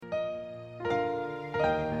Good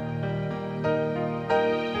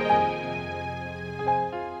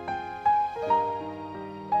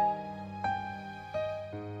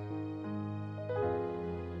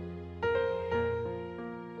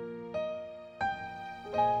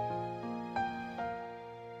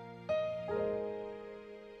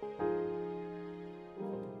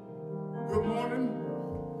morning,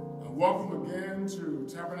 and welcome again to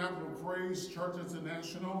Tabernacle of Praise Church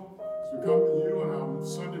International. As we come to you on our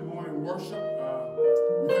Sunday morning worship,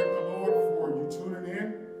 we thank the Lord for you tuning in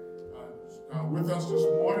with us this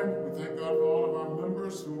morning. We thank God for all of our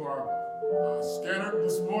members who are scattered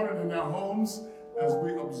this morning in their homes as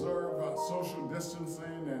we observe social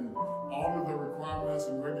distancing and all of the requirements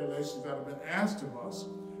and regulations that have been asked of us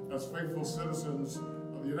as faithful citizens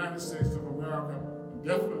of the United States of America.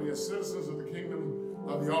 Definitely as citizens of the kingdom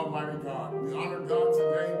of the Almighty God. We honor God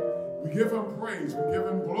today. We give him praise. We give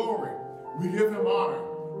him glory. We give him honor.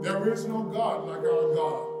 There is no God like our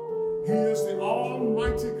God. He is the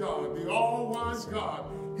almighty God, the all-wise God.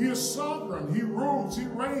 He is sovereign. He rules. He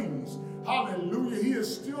reigns. Hallelujah. He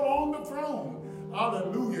is still on the throne.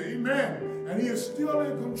 Hallelujah. Amen. And he is still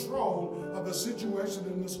in control of the situation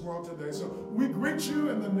in this world today. So we greet you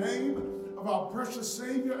in the name of our precious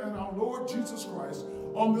Savior and our Lord Jesus Christ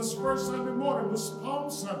on this first Sunday morning, this Palm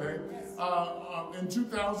Sunday in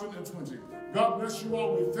 2020. God bless you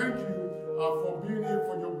all. We thank you for being here,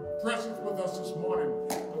 for your presence with us this morning.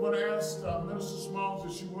 I'm going to ask Minister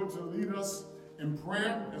Smalls, if she would, to lead us in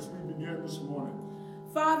prayer as we begin this morning.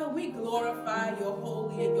 Father, we glorify your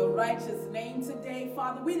holy and your righteous name today.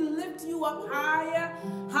 Father, we lift you up higher,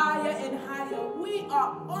 higher, and higher. We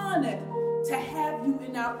are honored to have you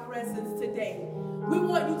in our presence today. We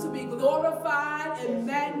want you to be glorified and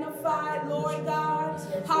magnified, Lord God.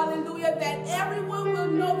 Hallelujah. That everyone will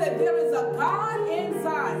know that there is a God in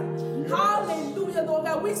Zion. Hallelujah, Lord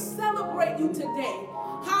God. We celebrate you today.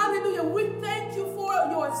 Hallelujah. We thank you for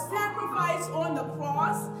your sacrifice on the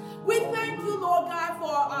cross. We thank you, Lord God,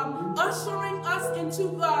 for ushering us into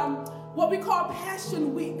what we call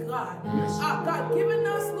Passion Week, God. God giving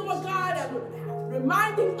us, Lord God, and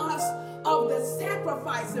reminding us of the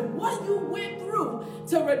sacrifice and what you went through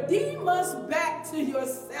to redeem us back to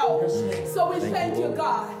yourself. So we thank you,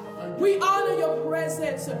 God. We honor your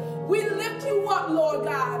presence. We lift you up, Lord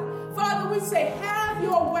God. Father, we say, have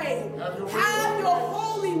your way. Have your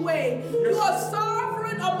holy way. You are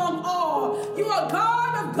sovereign among all. You are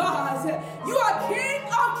God of gods. You are King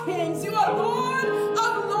of kings. You are Lord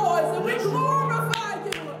of lords. And we glorify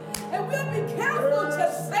you. And we'll be careful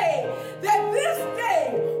to say that this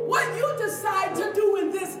day, what you decide to do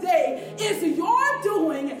in this day is your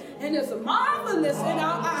doing and is marvelous in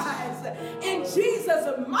our eyes. In Jesus'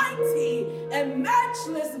 mighty and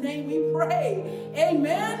matchless name we pray.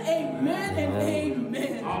 Amen, amen, and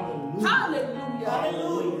amen. Hallelujah.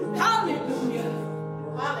 Hallelujah. Hallelujah.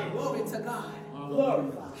 Hallelujah. Glory to God.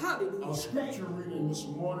 Hallelujah. Hallelujah. Our scripture reading this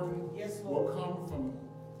morning will come from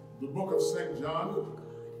the book of St. John,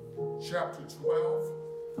 chapter 12.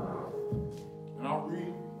 And I'll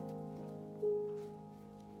read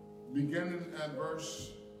beginning at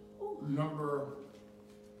verse number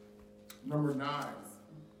 9.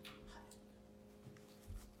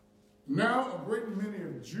 Now a great many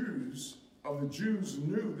of the Jews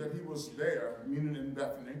knew that he was there, meaning in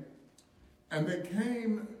Bethany, and they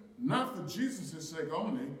came not for Jesus' sake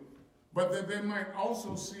only, but that they might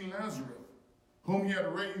also see Lazarus, whom he had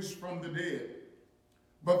raised from the dead.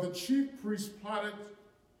 But the chief priests plotted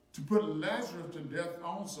to put Lazarus to death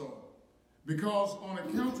also, because on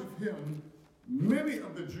account of him, many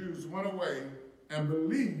of the Jews went away and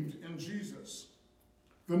believed in Jesus.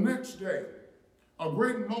 The next day, a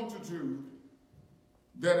great multitude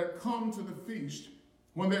that had come to the feast,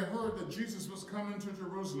 when they heard that Jesus was coming to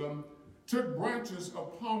Jerusalem, took branches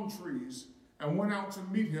of palm trees and went out to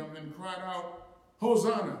meet him and cried out,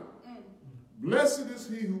 Hosanna! Blessed is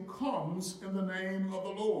he who comes in the name of the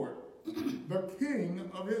Lord, the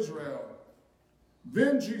King of Israel.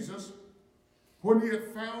 Then Jesus, when he had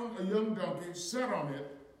found a young donkey, sat on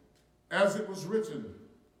it, as it was written,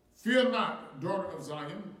 Fear not, daughter of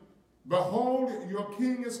Zion. Behold, your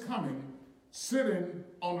king is coming, sitting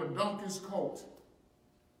on a donkey's colt.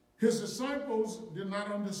 His disciples did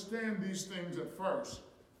not understand these things at first,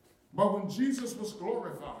 but when Jesus was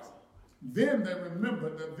glorified, then they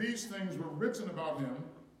remembered that these things were written about him,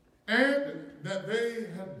 and that they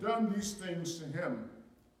had done these things to him.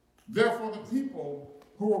 Therefore the people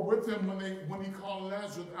who were with him when he called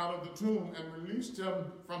Lazarus out of the tomb and released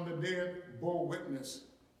him from the dead bore witness.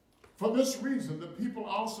 For this reason the people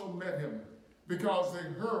also met him, because they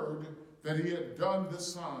heard that he had done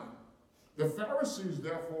this sign. The Pharisees,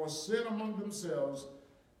 therefore, said among themselves,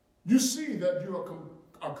 "You see that you are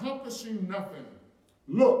accomplishing nothing.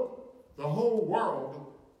 Look, the whole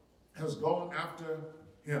world has gone after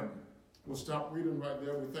him." We'll stop reading right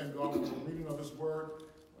there. We thank God for the reading of his word.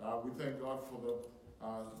 We thank God for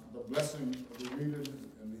the blessing of the reading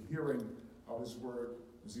and the hearing of his word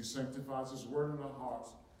as he sanctifies his word in our hearts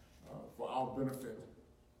for our benefit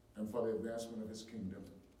and for the advancement of his kingdom.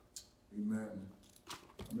 Amen.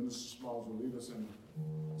 Minister Smalls will lead us in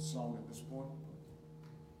a song at this point.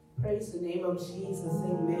 Praise the name of Jesus.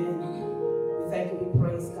 Amen. We thank and we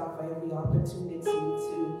praise God for every opportunity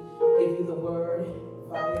to give you the word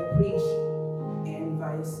via preach and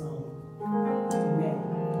via song. Amen.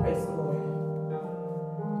 Praise the Lord.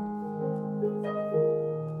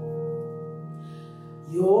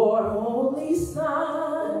 Your only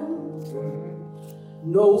Son,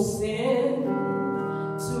 no sin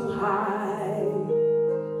to hide,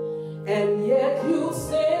 and yet you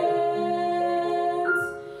sent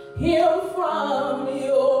him from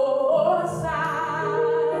your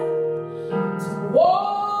side to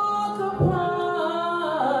walk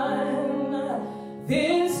upon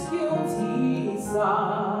this guilty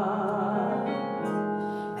side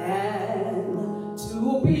and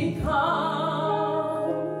to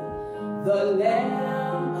become the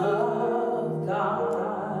Lamb of God.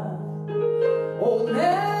 Oh,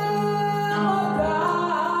 Lamb of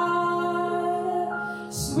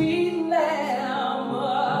God, sweet Lamb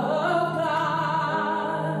of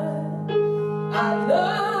God, I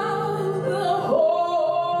love the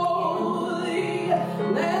holy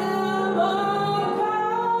Lamb of God.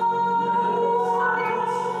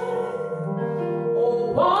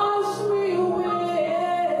 Oh, wash me with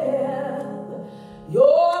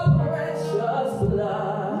your precious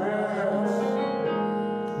blood,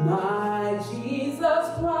 my Jesus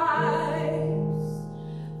Christ,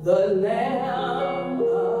 the Lamb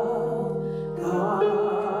of God.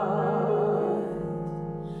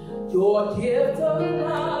 Your gift of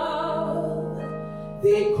love,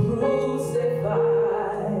 they crucified,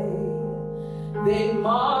 they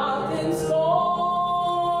mocked and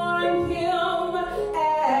scorned him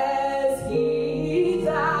as he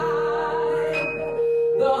died.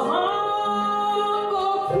 The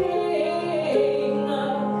humble king,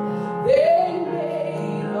 they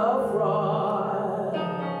made a fraud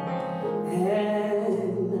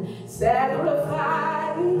and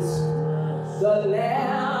sacrificed the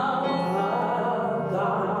Lamb of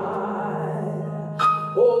God.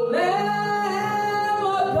 Oh, Lamb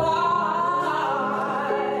of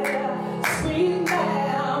God, sweet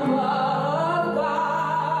Lamb of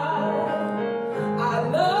God, I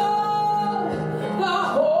love the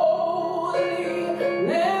holy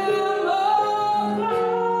Lamb of God.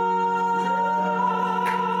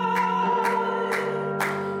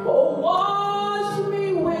 Oh, wash me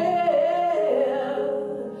with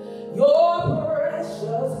your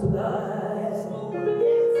precious blood,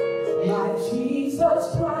 my Jesus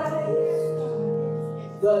Christ,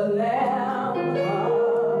 the Lamb of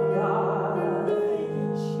God.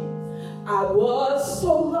 I was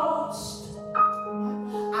so lost,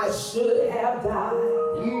 I should have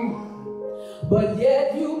died, but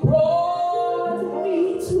yet you brought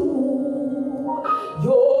me to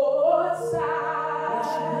your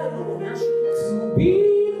side to be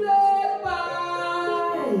led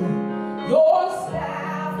by your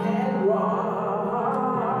staff and rod,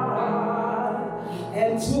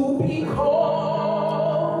 and to be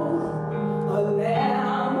called a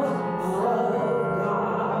Lamb of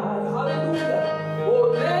God. Hallelujah. Oh,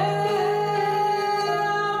 Lamb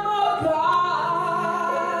of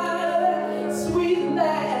God, sweet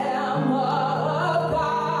Lamb of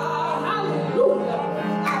God. Hallelujah.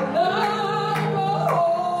 I love the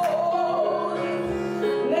holy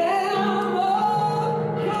Lamb of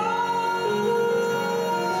God.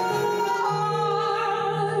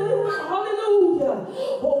 Hallelujah.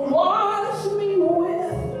 Oh, wash me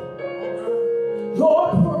with your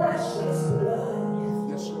precious blood.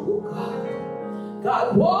 Yes, Oh, Lord. God. God,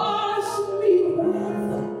 wash me with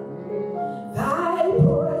thy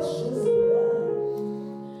precious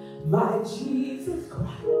blood, my Jesus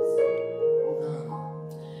Christ, Oh, God.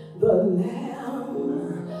 the Lamb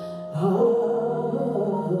of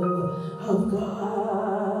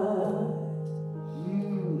God.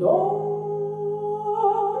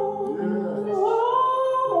 Lord,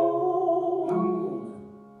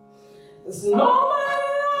 there's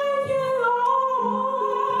nobody like you,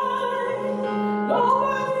 Lord.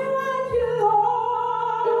 Nobody like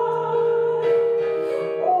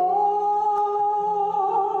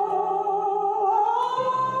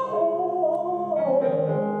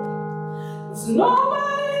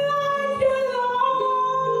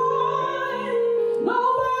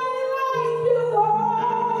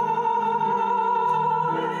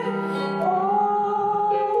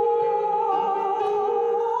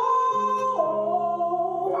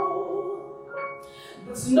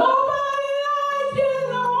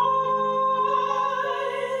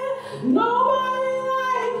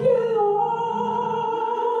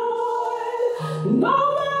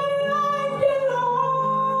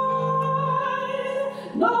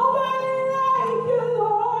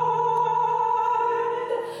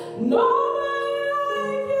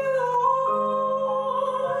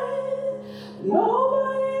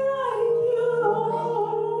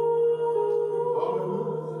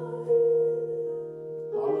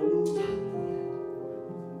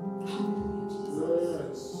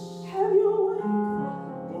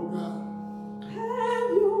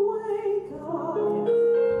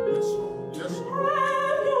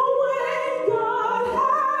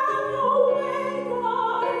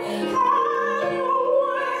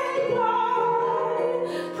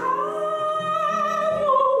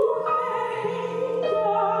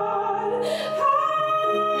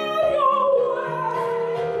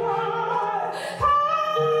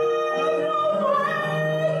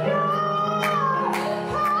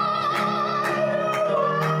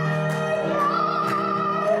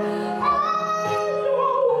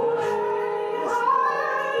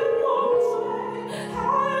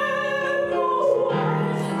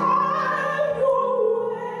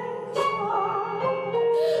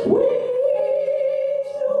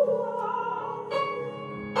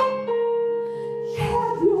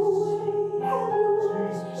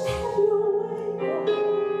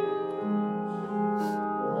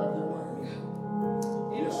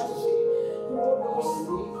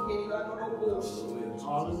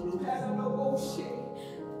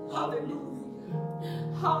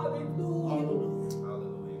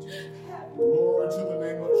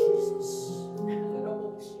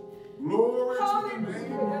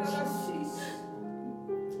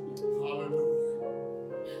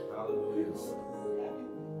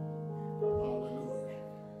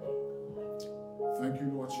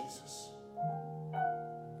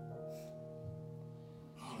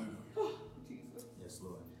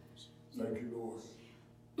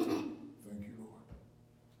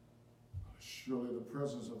Surely the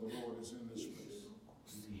presence of the Lord is in this place.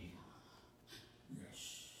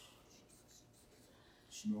 Yes.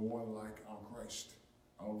 There's no one like our Christ,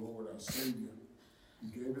 our Lord, our Savior. He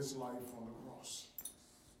gave his life on the cross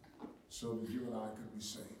so that you and I could be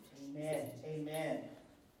saved. Amen. Amen.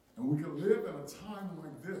 And we can live in a time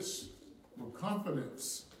like this with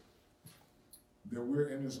confidence that we're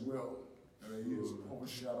in his will, and he is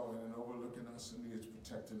overshadowing and overlooking us, and he is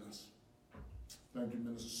protecting us. Thank you,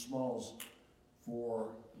 Minister Smalls, for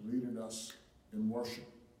leading us in worship.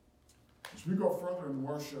 As we go further in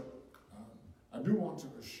worship, I do want to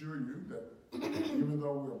assure you that even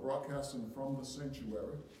though we are broadcasting from the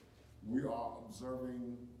sanctuary, we are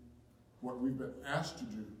observing what we've been asked to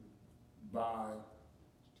do by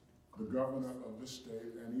the governor of this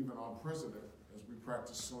state and even our president as we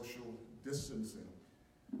practice social distancing.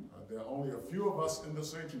 There are only a few of us in the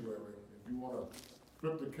sanctuary. If you want to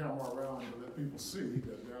flip the camera around to let people see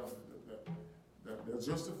that there's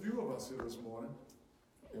just a few of us here this morning,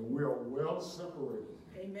 and we are well separated.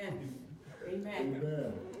 Amen. Amen.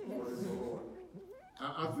 Amen. Praise the Lord.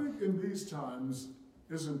 I think in these times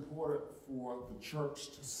it's important for the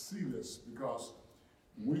church to see this because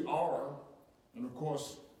we are, and of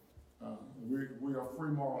course, we are free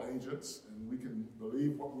moral agents, and we can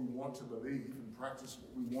believe what we want to believe and practice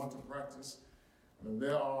what we want to practice. And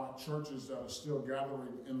there are churches that are still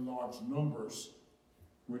gathering in large numbers,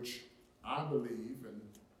 which I believe,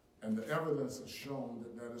 and the evidence has shown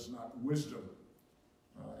that is not wisdom.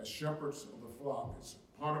 As shepherds of the flock, it's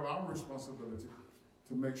part of our responsibility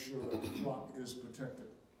to make sure that the flock is protected.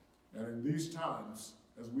 And in these times,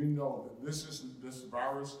 as we know that this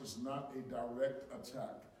virus is not a direct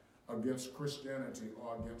attack against Christianity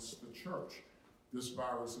or against the church. This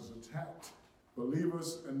virus has attacked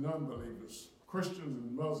believers and non-believers, Christians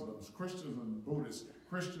and Muslims, Christians and Buddhists,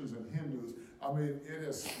 Christians and Hindus. I mean, it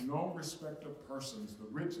is no respect of persons, the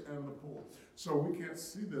rich and the poor. So we can't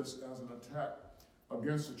see this as an attack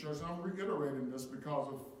against the church. And I'm reiterating this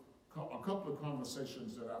because of a couple of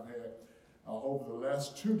conversations that I've had over the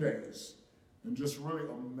last 2 days, and just really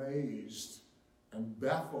amazed and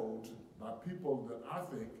baffled by people that I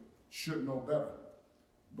think should know better,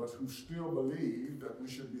 but who still believe that we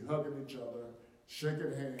should be hugging each other,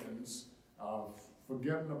 shaking hands,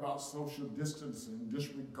 forgetting about social distancing,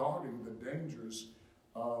 disregarding the dangers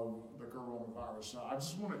of the coronavirus. So I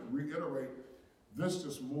just want to reiterate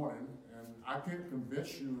this morning, and I can't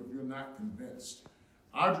convince you if you're not convinced.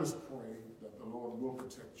 I just pray that the Lord will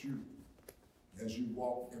protect you as you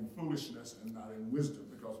walk in foolishness and not in wisdom,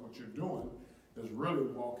 because what you're doing is really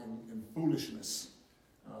walking in foolishness.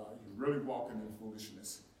 You're really walking in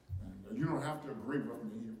foolishness. And you don't have to agree with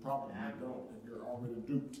me. You probably don't if you're already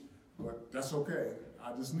duped. But that's okay.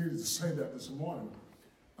 I just needed to say that this morning.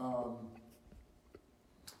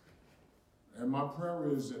 And my prayer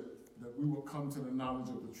is that we will come to the knowledge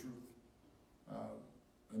of the truth,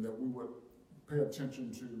 and that we would pay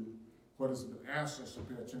attention to what has been asked us to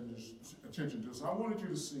pay attention to. So I wanted you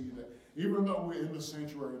to see that even though we're in the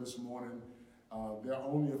sanctuary this morning, there are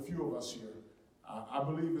only a few of us here. I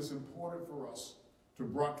believe it's important for us to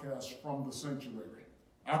broadcast from the sanctuary.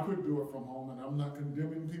 I could do it from home, and I'm not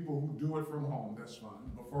condemning people who do it from home. That's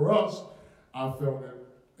fine. But for us, I felt it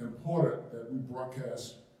important that we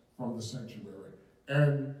broadcast from the sanctuary.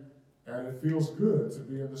 And it feels good to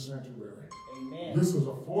be in the sanctuary. Amen. This is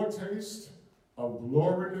a foretaste of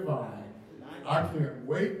glory divine. I can't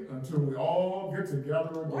wait until we all get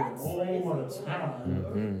together again. Oh, what a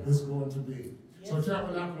time it's going to be. So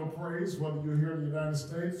Tabernacle of Praise, whether you're here in the United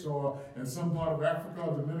States or in some part of Africa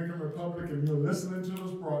or Dominican Republic and you're listening to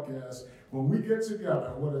this broadcast, when we get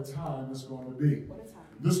together, what a time it's going to be.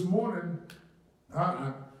 This morning,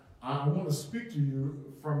 I want to speak to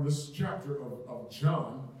you from this chapter of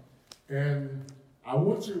John, and I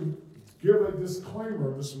want to give a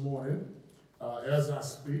disclaimer this morning as I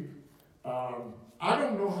speak. I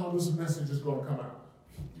don't know how this message is going to come out.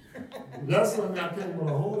 That's something I came with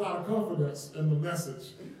a whole lot of confidence in the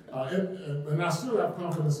message. And I still have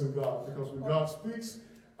confidence in God, because when God speaks,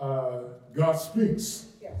 God speaks.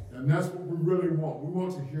 Yes. And that's what we really want. We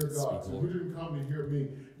want to hear God. So you didn't come to hear me.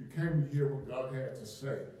 You came to hear what God had to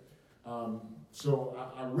say. So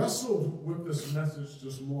I wrestled with this message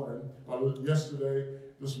this morning, yesterday,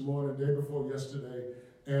 this morning, day before yesterday.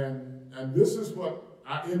 And this is what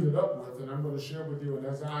I ended up with, and I'm going to share with you. And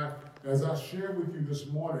as I share with you this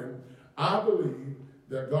morning, I believe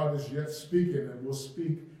that God is yet speaking and will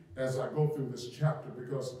speak as I go through this chapter,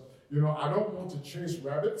 because, I don't want to chase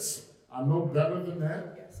rabbits. I know better than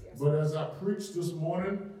that. Yes. But as I preach this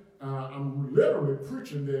morning, I'm literally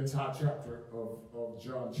preaching the entire chapter of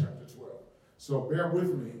John chapter 12. So bear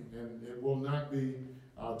with me, and it will not be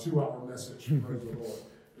a 2-hour message. Praise the Lord.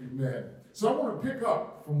 Amen. So I want to pick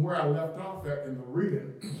up from where I left off at in the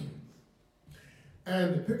reading,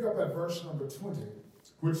 and pick up at verse number 20,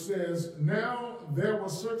 which says, "Now there were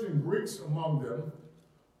certain Greeks among them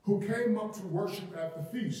who came up to worship at the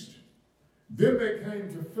feast. Then they came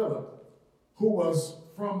to Philip, who was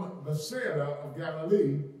from Bethsaida of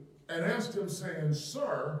Galilee, and asked him, saying,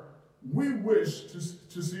 'Sir, we wish to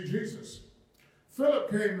see Jesus.' Philip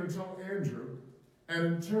came and told Andrew, and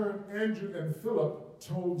in turn Andrew and Philip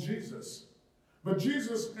told Jesus. But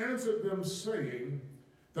Jesus answered them, saying,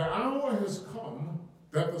 'The hour has come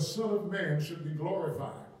that the Son of Man should be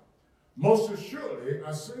glorified. Most assuredly,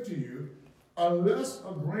 I say to you, unless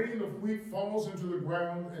a grain of wheat falls into the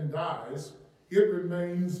ground and dies, it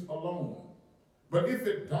remains alone. But if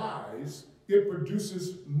it dies, it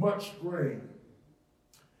produces much grain.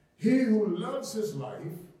 He who loves his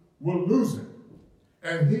life will lose it,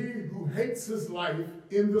 and he who hates his life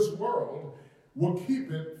in this world will keep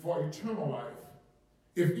it for eternal life.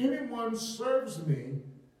 If anyone serves me,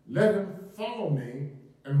 let him follow me,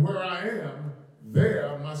 and where I am,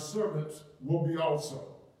 there my servant will be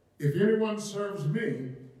also. If anyone serves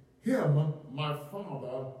me, him my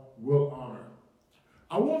Father will honor."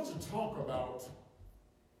 I want to talk about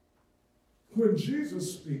when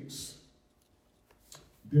Jesus speaks,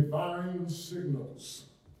 divine signals.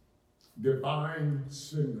 Divine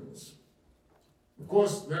signals. Of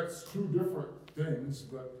course, that's two different things,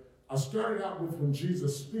 but I started out with when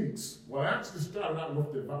Jesus speaks. Well, I actually started out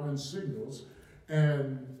with divine signals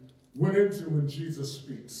and went into when Jesus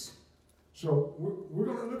speaks. So we're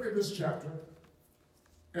going to look at this chapter,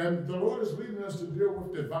 and the Lord is leading us to deal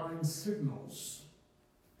with divine signals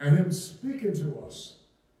and him speaking to us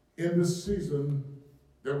in this season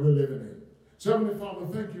that we're living in. So, Heavenly Father,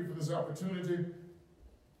 thank you for this opportunity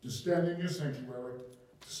to stand in your sanctuary,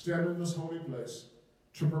 to stand in this holy place,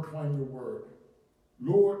 to proclaim your word.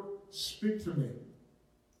 Lord, speak to me,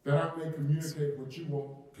 that I may communicate what you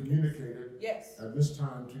want communicated at this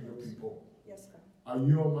time to your people. Yes, God. I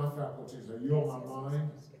yield my faculties. I yield my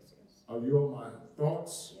mind. I yield my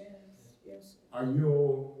thoughts. Yes. I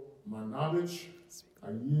yield my knowledge.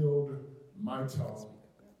 I yield my tongue.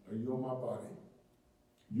 I yield my body.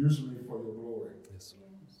 Use me for your glory.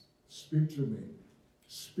 Speak to me.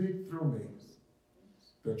 Speak through me,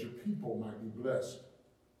 that your people might be blessed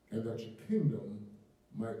and that your kingdom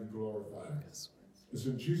might be glorified. It's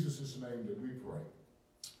in Jesus' name that we pray.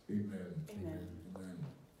 Amen. Amen. Amen.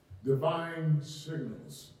 Divine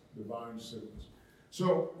signals. Divine signals.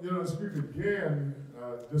 So, as we begin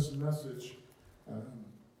this message,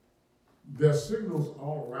 there are signals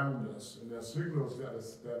all around us, and there are signals that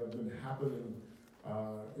have been happening.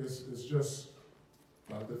 It's just,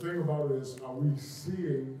 the thing about it is, are we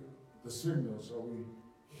seeing the signals? Are we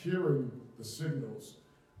hearing the signals?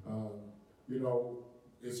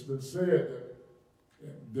 It's been said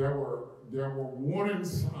that there were warning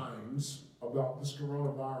signs about this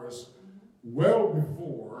coronavirus well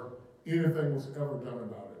before anything was ever done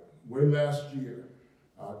about it. Way last year,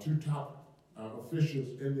 two top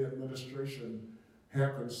officials in the administration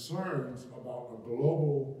had concerns about a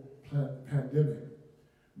global pandemic.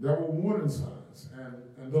 There were warning signs,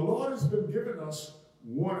 and the Lord has been giving us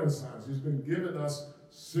warning signs. He's been giving us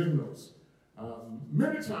signals.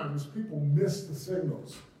 Many times people miss the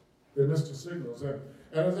signals. They miss the signals. And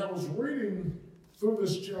as I was reading through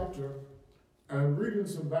this chapter and reading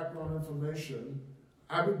some background information,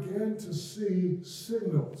 I began to see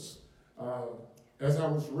signals as I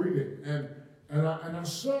was reading. And I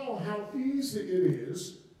saw how easy it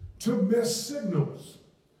is to miss signals.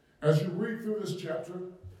 As you read through this chapter,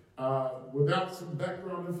 without some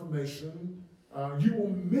background information, you will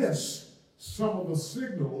miss some of the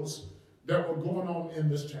signals that were going on in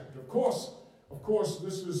this chapter. Of course,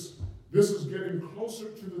 this is getting closer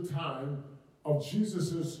to the time of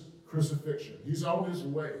Jesus' crucifixion. He's on his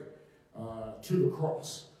way to the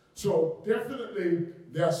cross. So definitely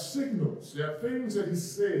there are signals, there are things that he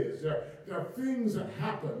says, there are things that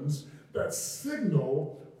happens that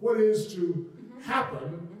signal what is to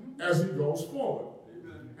happen as he goes forward.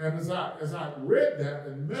 And as I read that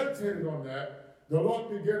and meditated on that, the Lord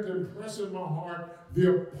began to impress in my heart the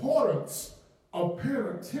importance of paying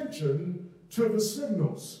attention to the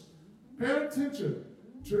signals. Paying attention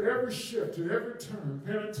to every shift, to every turn.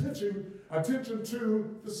 Paying attention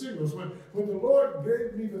to the signals. When the Lord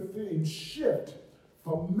gave me the theme, shift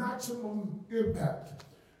for maximum impact,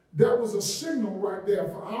 there was a signal right there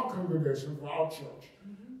for our congregation, for our church,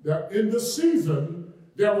 that in this season,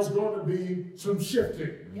 there was going to be some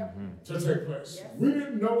shifting to take place. Yes. We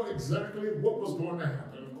didn't know exactly what was going to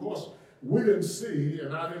happen. Of course, we didn't see,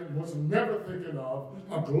 and I was never thinking of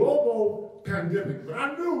a global pandemic. But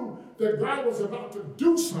I knew that God was about to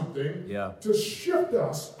do something to shift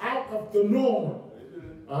us out of the norm.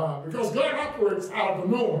 Because God operates out of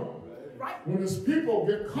the norm. Right. When his people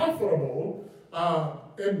get comfortable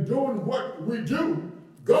in doing what we do,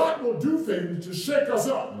 God will do things to shake us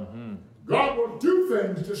up. God will do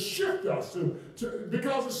things to shift us,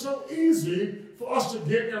 because it's so easy for us to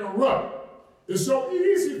get in a rut. It's so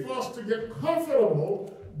easy for us to get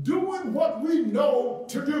comfortable doing what we know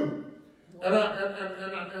to do. And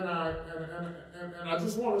I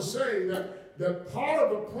just want to say that part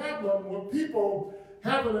of the problem with people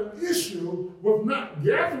having an issue with not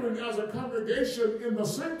gathering as a congregation in the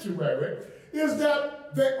sanctuary is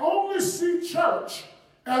that they only see church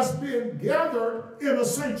as being gathered in a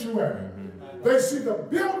sanctuary. They see the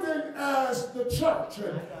building as the church.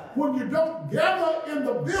 And when you don't gather in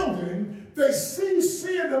the building, they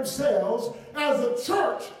seeing themselves as the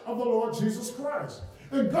church of the Lord Jesus Christ.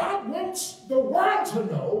 And God wants the world to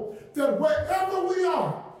know that wherever we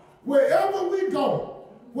are, wherever we go,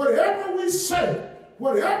 whatever we say,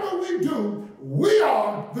 whatever we do, we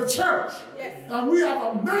are the church. Yes. And we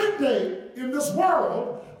have a mandate in this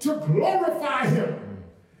world to glorify him.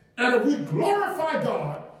 And if we glorify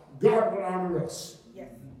God, God will honor us. Yes.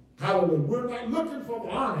 Hallelujah. We're not looking for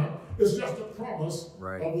the honor. It's just a promise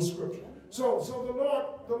of the scripture. So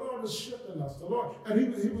the Lord is shifting us. The Lord, and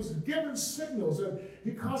he was giving signals, and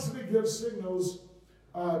he constantly gives signals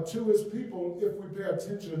to his people if we pay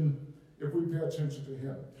attention to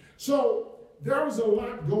him. So there is a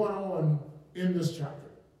lot going on in this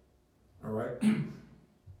chapter. All right.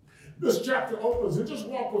 This chapter opens, and just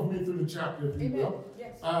walk with me through the chapter, if you will.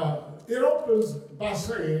 Yes. It opens by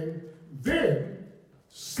saying, then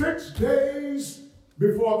 6 days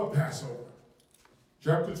before the Passover.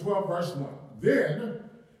 Chapter 12, verse 1. Then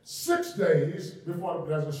 6 days before,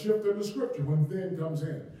 there's a shift in the scripture when then comes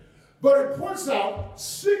in. But it points out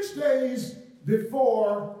 6 days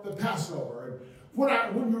before the Passover.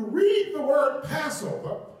 And when you read the word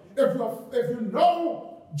Passover, if you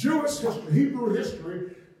know Jewish history, Hebrew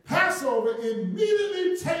history, Passover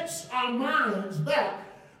immediately takes our minds back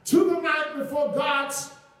to the night before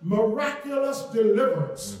God's miraculous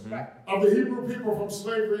deliverance of the Hebrew people from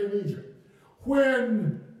slavery in Egypt.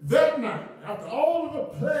 When that night, after all of the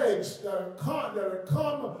plagues that had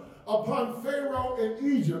come upon Pharaoh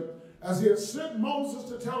in Egypt, as he had sent Moses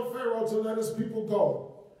to tell Pharaoh to let his people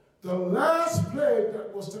go, the last plague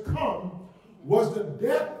that was to come was the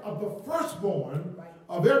death of the firstborn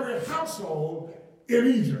of every household in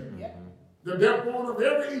Egypt. The firstborn of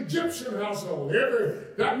every Egyptian household.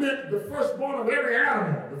 That meant the firstborn of every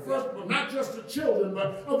animal. The firstborn, not just the children,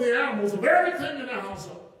 but of the animals, of everything in the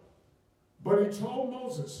household. But he told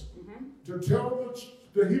Moses to tell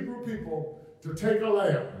the Hebrew people to take a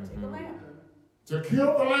lamb. To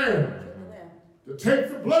kill the lamb. To take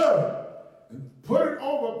the blood and put it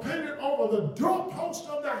over, paint it over the doorpost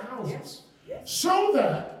of their houses. Yes. Yes. So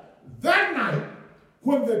that night,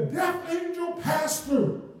 when the death angel passed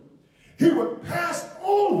through, he would pass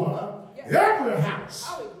over every house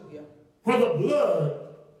Hallelujah. where the blood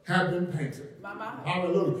had been painted. My.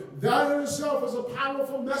 Hallelujah. That in itself is a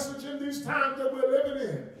powerful message in these times that we're living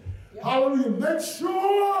in. Yep. Hallelujah. Make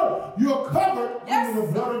sure you're covered under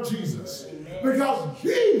the blood of Jesus. Because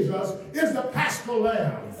Jesus is the paschal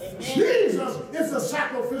lamb. Jesus is the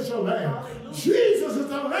sacrificial lamb. Jesus is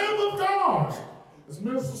the Lamb of God. As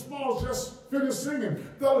Minister Smalls just finished singing,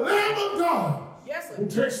 the Lamb of God who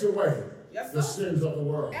takes away the sins of the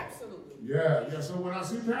world. Absolutely. Yeah. So when I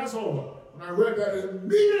see Passover, when I read that, it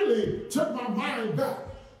immediately took my mind back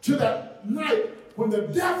to that night when the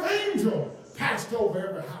death angel passed over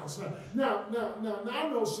every house. Now, I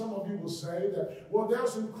know some of you will say that, well, there are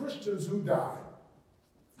some Christians who died.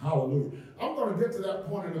 Hallelujah. I'm going to get to that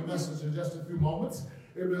point in the message in just a few moments.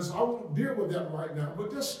 Amen. So I won't deal with that right now,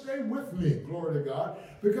 but just stay with me, glory to God,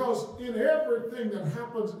 because in everything that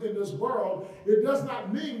happens in this world, it does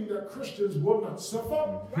not mean that Christians will not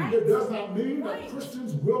suffer. Right. It does not mean that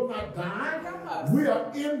Christians will not die. We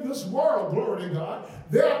are in this world, glory to God.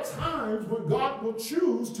 There are times when God will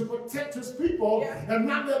choose to protect his people and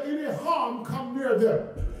not let any harm come near them.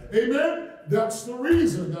 Amen. That's the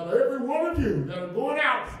reason that every one of you that are going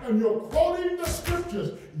out and you're quoting the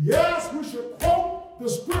scriptures. Yes, we should quote the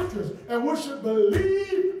scriptures and we should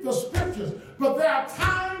believe the scriptures. But there are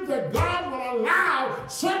times that God will allow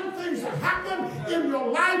certain things to happen in your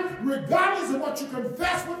life, regardless of what you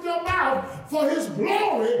confess with your mouth, for his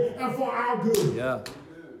glory and for our good. Yeah.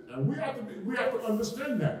 And we have to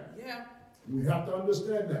understand that. Yeah. We have to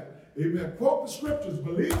understand that. Amen. Quote the scriptures,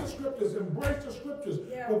 believe the scriptures, embrace the scriptures.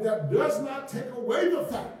 But that does not take away the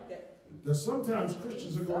fact that sometimes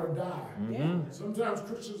Christians are going to die. Mm-hmm. Sometimes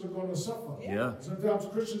Christians are going to suffer. Yeah. Sometimes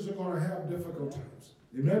Christians are going to have difficult times.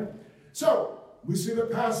 Amen. So we see the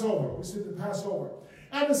Passover.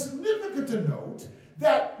 And it's significant to note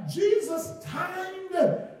that Jesus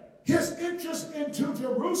timed his entrance into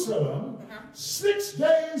Jerusalem 6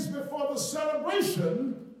 days before the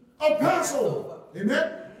celebration of Passover.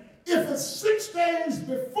 Amen. If it's 6 days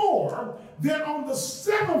before, then on the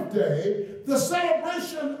 7th day, the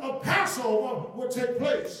celebration of Passover will take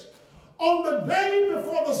place. On the day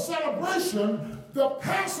before the celebration, the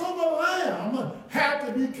Passover lamb had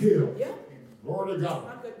to be killed. Yeah. Glory to God.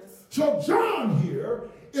 My goodness. So John here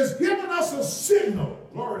is giving us a signal,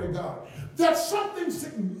 glory to God, that something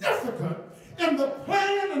significant in the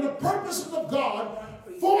plan and the purposes of God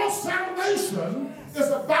for salvation is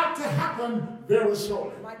about to happen very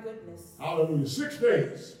shortly. My goodness. Hallelujah. 6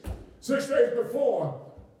 days. 6 days before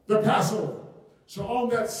the Passover. So on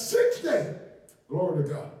that 6th day, glory to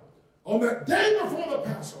God, on that day before the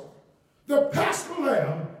Passover, the Paschal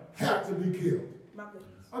lamb had to be killed. My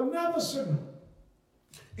goodness. Another signal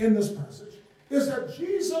in this passage is that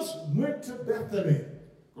Jesus went to Bethany,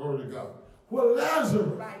 glory to God, where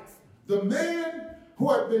Lazarus, the man who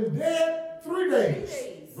had been dead 3 days.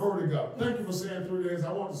 Glory to God. Thank you for saying 3 days.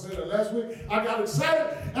 I wanted to say that last week. I got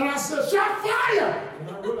excited and I said, shout fire! And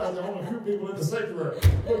I realized there were only a few people in the sanctuary.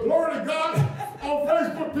 But glory to God, on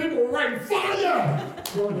Facebook, people were writing fire!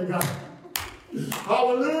 Glory to God.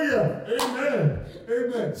 Hallelujah.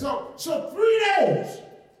 Amen. So 3 days.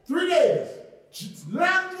 3 days.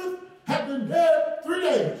 Lazarus had been dead 3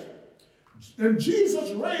 days. And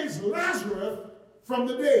Jesus raised Lazarus from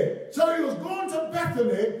the dead. So he was going to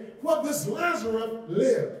Bethany where this Lazarus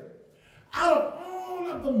lived. Out of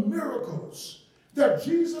all of the miracles that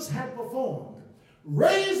Jesus had performed,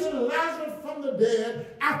 raising Lazarus from the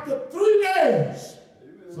dead after 3 days.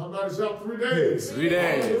 Somebody shout 3 days. 3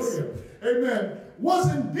 days. Hallelujah. Amen.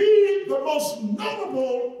 Was indeed the most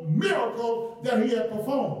notable miracle that he had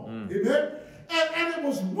performed. Amen. And it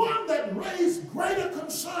was one that raised greater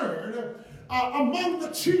concern among the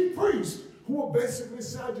chief priests, who were basically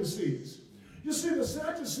Sadducees. You see, the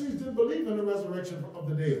Sadducees didn't believe in the resurrection of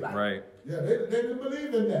the dead. Right. Yeah, they didn't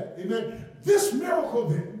believe in that. Amen. This miracle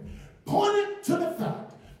then pointed to the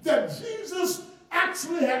fact that Jesus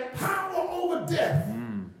actually had power over death.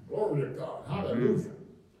 Glory to God. Hallelujah.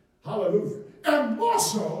 Hallelujah. And more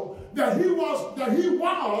so that he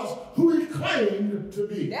was who he claimed to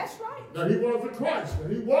be. That's right. That he was the Christ,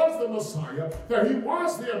 that he was the Messiah, that he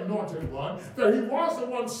was the anointed one, that he was the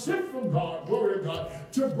one sent from God, glory to God,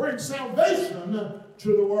 to bring salvation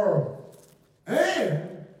to the world.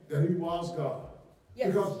 And that he was God. Yes.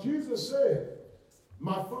 Because Jesus said,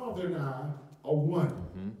 my Father and I are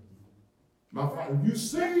one. My Father, you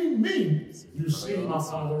see me, you see my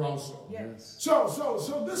Father also. Yes.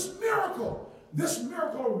 So this miracle this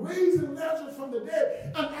miracle of raising Lazarus from the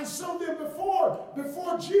dead. And so then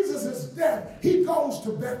before Jesus' death, he goes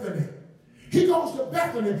to Bethany. He goes to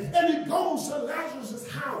Bethany and he goes to Lazarus'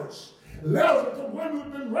 house. Lazarus, the one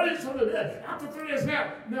who's been raised from the dead. After 3 days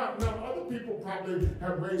now, other people probably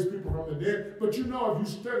have raised people from the dead, but you know, if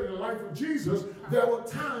you study the life of Jesus, there were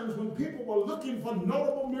times when people were looking for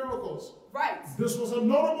notable miracles. Right. This was a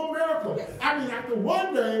notable miracle. Yes. I mean, after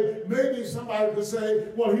one day, maybe somebody could say,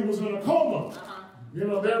 well, he was in a coma. You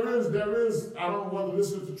know, there is, I don't know whether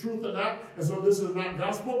this is the truth or not, and so this is not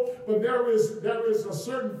gospel, but there is a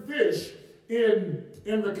certain fish in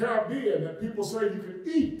the Caribbean that people say you can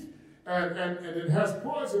eat. And it has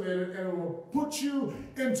poison in it, and it will put you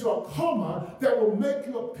into a coma that will make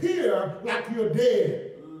you appear like you're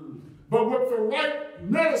dead. But with the right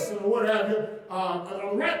medicine or what have you,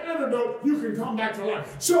 a right antidote, you can come back to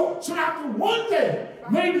life. So after one day,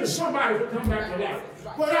 maybe somebody will come back to life.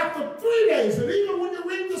 But after 3 days, and even when you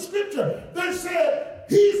read the scripture, they said,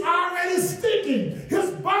 he's already stinking. His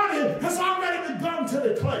body has already begun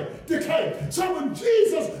to decay. So when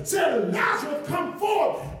Jesus said, Lazarus, come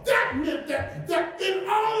forth, that meant that in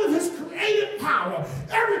all of his creative power,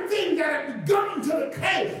 everything that had begun to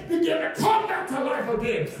decay began to come back to life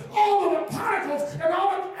again. All of the particles and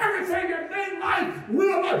all of everything that made life,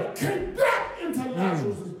 real life, came back into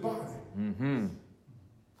Lazarus' body. Mm-hmm.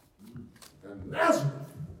 And Lazarus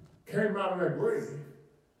came out of that grave.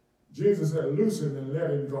 Jesus had loosened and let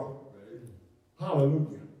him go.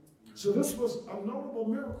 Hallelujah. So this was a notable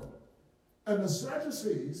miracle. And the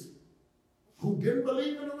Sadducees, who didn't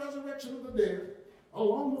believe in the resurrection of the dead,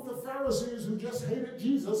 along with the Pharisees who just hated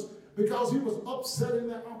Jesus because he was upsetting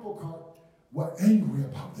their apple cart, were angry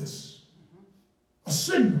about this. A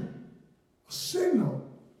signal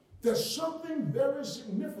that something very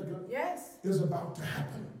significant is about to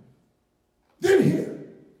happen. Then here,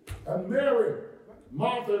 at Mary,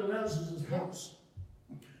 Martha, and Lazarus' house,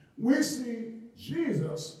 we see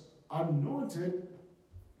Jesus anointed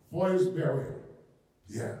for his burial.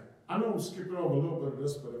 Yeah. I know I'm skipping over a little bit of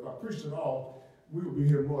this, but if I preached it all, we would be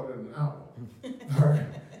here more than an hour. All right.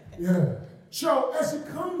 Yeah. So as he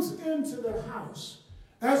comes into the house,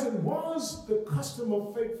 as it was the custom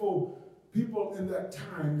of faithful people in that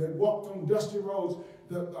time that walked on dusty roads,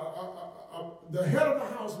 the head of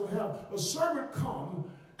the house would have a servant come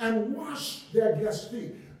and wash their guests'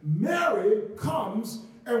 feet. Mary comes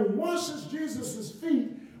and washes Jesus'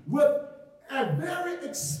 feet with a very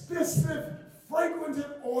expensive, fragrant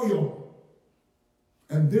oil.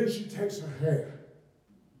 And then she takes her hair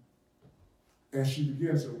and she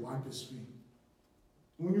begins to wipe his feet.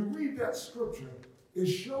 When you read that scripture, it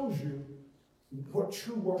shows you what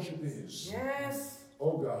true worship is. Yes.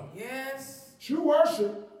 Oh God. Yes. True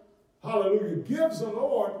worship, hallelujah, gives the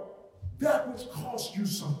Lord that which costs you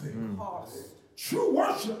something. True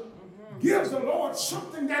worship gives the Lord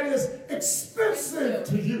something that is expensive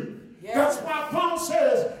to you. Yes. That's why Paul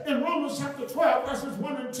says in Romans chapter 12, verses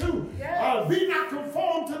 1 and 2, be not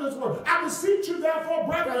conformed to this world. I beseech you, therefore,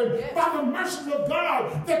 brethren, by the mercies of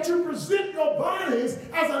God, that you present your bodies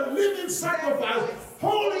as a living sacrifice,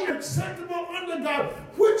 holy and acceptable unto God,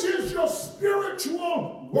 which is your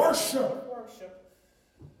spiritual worship.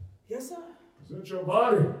 Yes, sir. Present your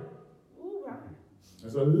body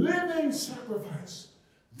as a living sacrifice.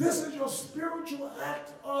 This is your spiritual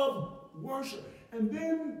act of worship. And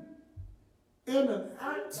then in an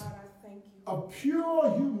act of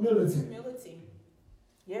pure humility,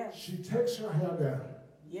 yes, she takes her hair down.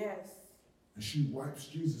 Yes. And she wipes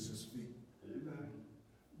Jesus' feet. Amen.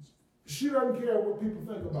 She doesn't care what people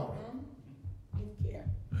think about her.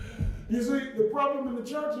 You see, the problem in the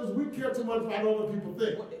church is we care too much about what other people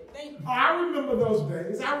think. I remember those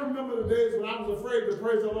days. I remember the days when I was afraid to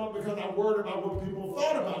praise the Lord because I worried about what people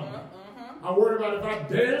thought about me. I worried about if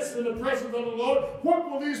I danced in the presence of the Lord,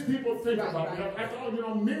 what will these people think about me? After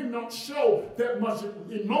all, men don't show that much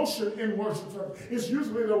emotion in worship service. It's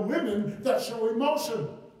usually the women that show emotion.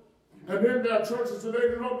 And then there are churches today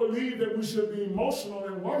that don't believe that we should be emotional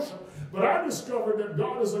in worship. But I discovered that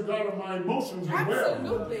God is a God of my emotions as well.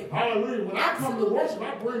 Absolutely. Hallelujah. When I come to worship,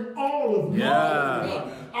 I bring all of me. Yeah.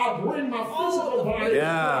 I bring my physical body.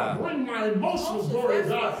 Yeah. I bring my emotions, glory to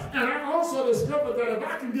God. And I also discovered that if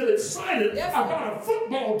I can get excited about a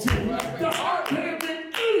football team, that I can't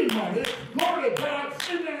get anybody, glory to God,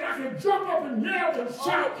 and then I can jump up and yell and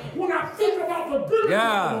shout when I think about the goodness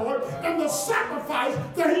of the Lord and the sacrifice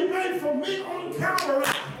that he made for me on Calvary.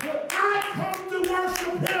 When I come to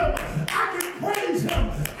worship him, I can praise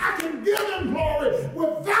him. I can give him glory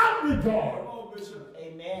without regard.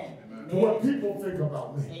 Amen. To what people think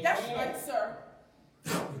about me. That's right, sir.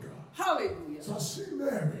 Without regard. Hallelujah. So I see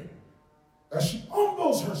Mary. as she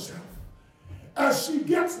humbles herself, as she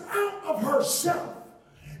gets out of herself,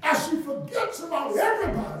 as she forgets about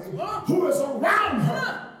everybody who is around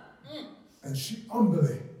her, and she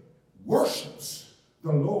humbly worships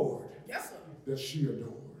the Lord that she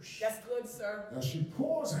adores. That's good, sir. As she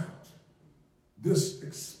pours out this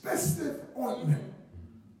expensive ointment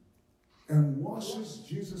and washes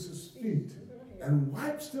Jesus' feet and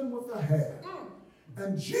wipes them with her hair.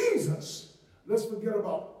 And Jesus, let's forget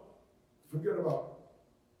about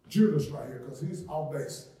Judas right here, because he's off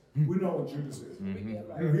base. We know what Judas is.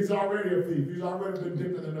 He's already a thief. He's already been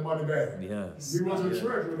dipping in the money bag. Yes. He was a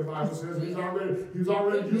treasurer, the Bible says. He's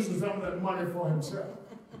already using some of that money for himself.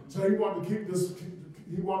 So he wanted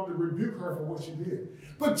to rebuke her for what she did.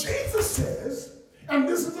 But Jesus says, and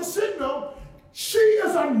this is a signal, she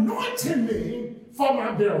is anointing me for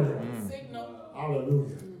my burial. Signal.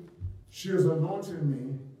 Hallelujah. She is anointing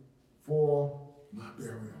me for my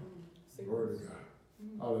burial. Glory to God.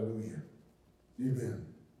 Hallelujah. Amen.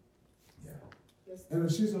 Yeah. And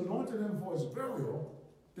if she's anointed him for his burial,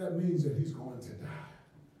 that means that he's going to die.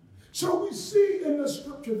 So we see in the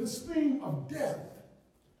scripture this theme of death,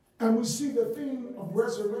 and we see the theme of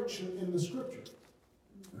resurrection in the scripture.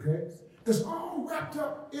 Okay? It's all wrapped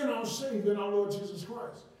up in our Savior, in our Lord Jesus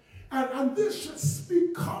Christ. And this should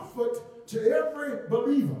speak comfort to every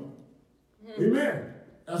believer. Amen.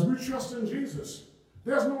 As we trust in Jesus,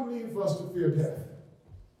 there's no need for us to fear death.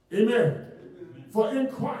 Amen. For in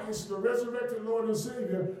Christ, the resurrected Lord and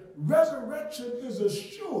Savior, resurrection is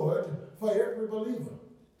assured for every believer.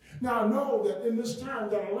 Now I know that in this time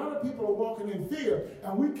that a lot of people are walking in fear,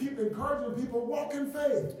 and we keep encouraging people, walk in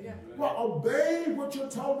faith. Well, obey what you're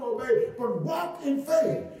told to obey, but walk in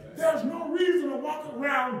faith. There's no reason to walk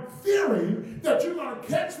around fearing that you're going to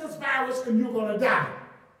catch this virus and you're going to die.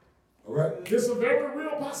 All right? It's a very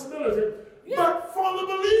real possibility. But for the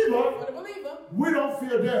believer, we don't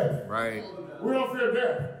fear death. Right. We don't fear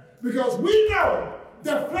death. Because we know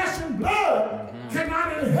that flesh and blood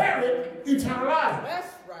cannot inherit eternal life.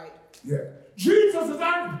 That's right. Yeah. Jesus, as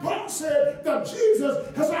I both said, that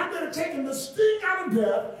Jesus has already taken the sting out of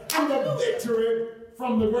death and the victory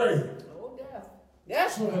from the grave. Oh, death.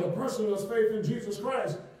 That's So that a person who has faith in Jesus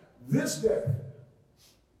Christ, this death,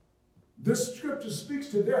 this scripture speaks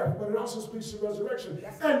to death, but it also speaks to resurrection.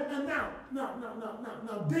 And now,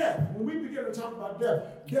 death, when we begin to talk about death,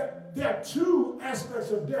 there are two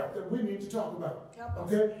aspects of death that we need to talk about.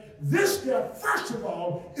 Okay? This death, first of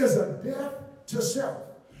all, is a death to self,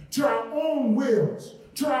 to our own wills,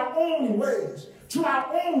 to our own ways, to our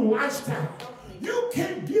own lifestyle. You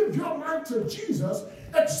can't give your life to Jesus,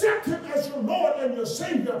 accept him as your Lord and your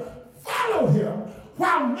Savior, follow him,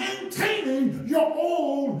 while maintaining your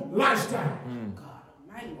old lifestyle.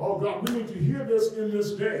 Oh God, we need to hear this in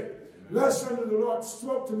this day. Last Sunday the Lord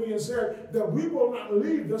spoke to me and said that we will not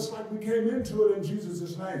leave just like we came into it in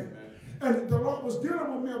Jesus' name. And the Lord was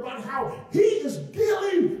dealing with me about how he is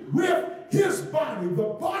dealing with his body,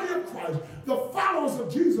 the body of Christ, the followers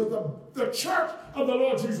of Jesus, the church of the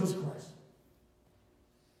Lord Jesus Christ.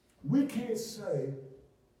 We can't say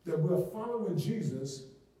that we're following Jesus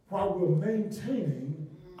while we're maintaining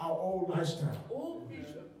our old lifestyle. Oh,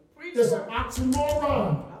 preacher. It's an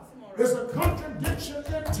oxymoron. It's a contradiction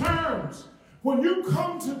in terms. When you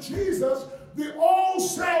come to Jesus, the old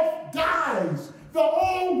self dies. The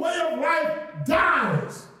old way of life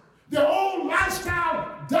dies. The old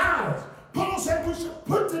lifestyle dies. Paul said we should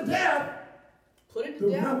put to death the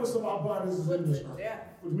members of our bodies is in this earth.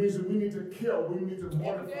 Which means that we need to kill, we need to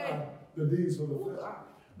mortify the deeds of the flesh.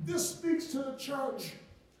 This speaks to the church.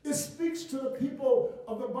 It speaks to the people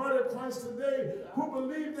of the body of Christ today who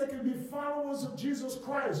believe they can be followers of Jesus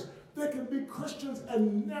Christ. They can be Christians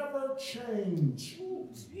and never change.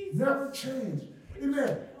 Never change.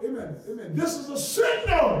 Amen. Amen. Amen. This is a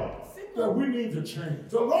signal that we need to change.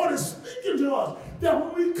 The Lord is speaking to us that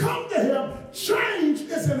when we come to him, change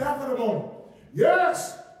is inevitable.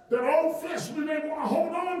 Yes, that old flesh we may want to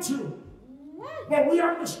hold on to. But we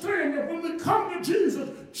understand that when we come to Jesus,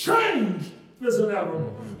 change is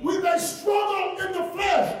inevitable. We may struggle in the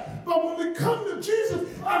flesh, but when we come to Jesus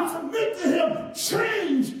and submit to him,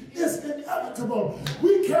 change is inevitable.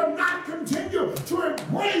 We cannot continue to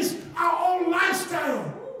embrace our own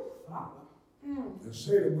lifestyle and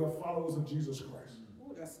say that we're followers of Jesus Christ.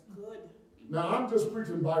 Oh, that's good. Now, I'm just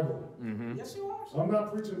preaching Bible. Yes, you are. I'm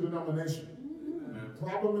not preaching denomination. The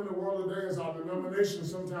problem in the world today is our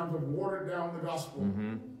denominations sometimes have watered down the gospel.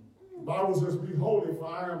 The Bible says, be holy, for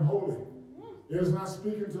I am holy. It is not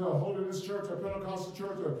speaking to a holiness church or Pentecostal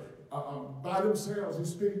church or by themselves. He's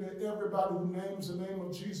speaking to everybody who names the name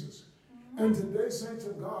of Jesus. And today, saints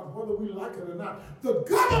of God, whether we like it or not, the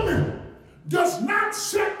government does not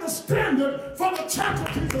set the standard for the church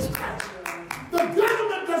of Jesus Christ. The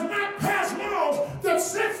government does not pass laws that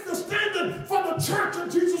sets the standard for the church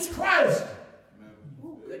of Jesus Christ.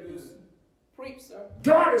 Preach, sir.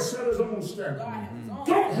 God has set his own standard.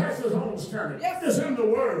 God has his own standard. Yes. It's in the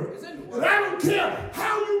Word. It's in the Word. And I don't care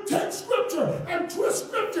how you take Scripture and twist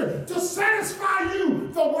Scripture to satisfy you,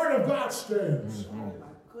 the Word of God stands. Oh, my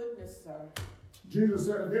goodness, sir. Jesus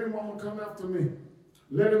said, if anyone will come after me,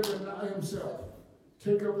 let him deny himself,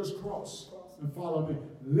 take up his cross, and follow me.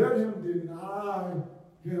 Let him deny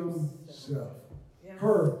himself,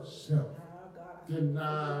 herself.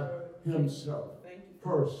 Deny himself,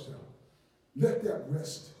 herself. Let that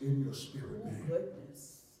rest in your spirit, man.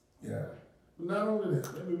 Goodness. Yeah. But not only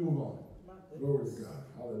that, let me move on. Glory to God.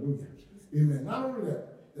 Hallelujah. Amen. Not only that,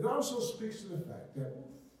 it also speaks to the fact that,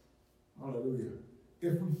 hallelujah,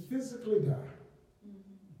 if we physically die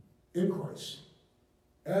in Christ,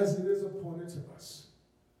 as it is appointed to us,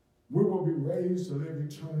 we will be raised to live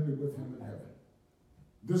eternally with him in heaven.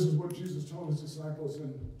 This is what Jesus told his disciples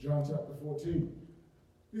in John chapter 14.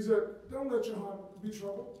 He said, don't let your heart be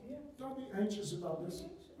troubled. Yeah. Don't be anxious about this.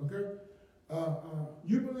 Okay?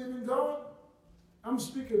 You believe in God? I'm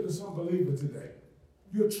speaking to some believer today.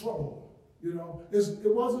 You're troubled. You know,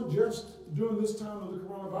 it wasn't just during this time of the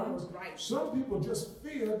coronavirus. Right. Some people just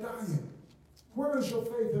fear dying. Where is your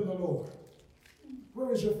faith in the Lord?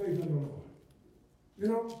 Where is your faith in the Lord? You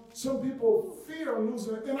know, some people fear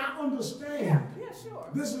losing it, and I understand. Yeah, sure.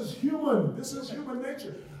 This is human. This is human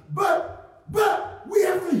nature. But we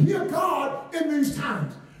have to hear God in these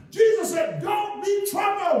times. Jesus said, don't be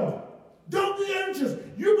troubled. Don't be anxious.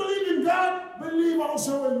 You believe in God, believe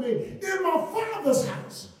also in me. In my Father's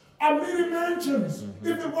house are many mansions.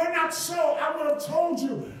 If it were not so, I would have told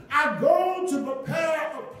you, I go to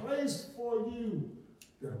prepare a place for you,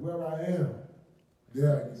 that where I am,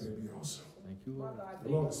 there you may be also. Thank you, Lord. The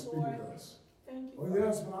Lord is speaking to us. Thank you. Oh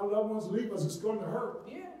yes, when our loved ones leave us, it's going to hurt.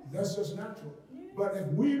 Yeah. That's just natural. Yeah. But if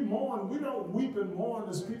we mourn, we don't weep and mourn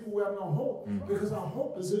as people who have no hope, because our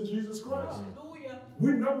hope is in Jesus Christ. Hallelujah.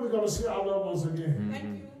 We know we're going to see our loved ones again. Thank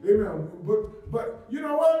you. Amen. But you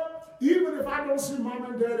know what? Even if I don't see mom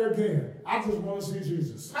and dad again, I just want to see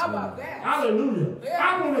Jesus. How about that? Hallelujah. Yeah.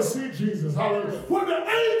 I want to see Jesus. Hallelujah. When the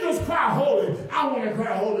angels cry holy, I want to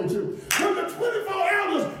cry holy too. When the 24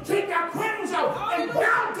 elders take their crowns out and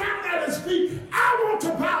bow down at his feet, I want to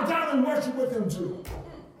bow down and worship with him too.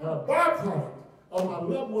 A byproduct of my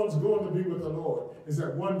loved ones going to be with the Lord is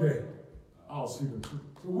that one day I'll see them too.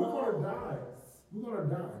 So we're going to die. We're going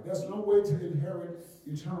to die. There's no way to inherit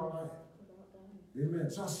eternal life.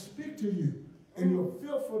 Amen. So I speak to you in your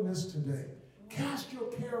fearfulness today. Cast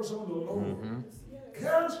your cares on the Lord.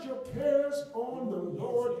 Cast your cares on the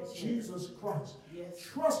Lord Jesus Christ.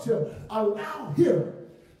 Trust him. Allow him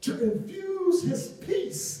to infuse his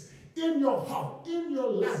peace in your heart, in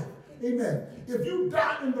your life. Amen. If you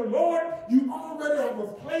die in the Lord, you already have a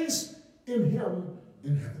place in him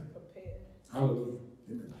in heaven. Hallelujah.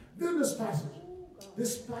 Amen. Then this passage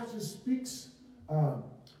speaks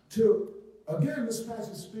this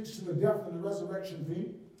passage speaks to the death and the resurrection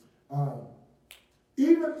theme.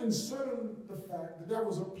 Even inserting the fact that there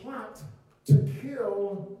was a plot to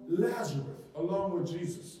kill Lazarus along with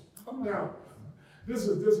Jesus. Now, this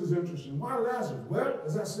is interesting. Why Lazarus? Well,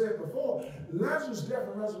 as I said before, Lazarus' death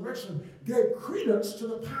and resurrection gave credence to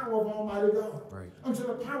the power of Almighty God, and to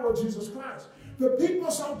the power of Jesus Christ. The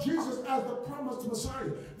people saw Jesus as the promised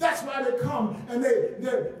Messiah. That's why they come and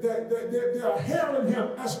they are hailing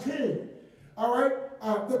him as king. All right?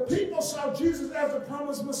 The people saw Jesus as the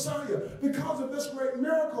promised Messiah because of this great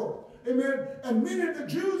miracle. Amen. And many of the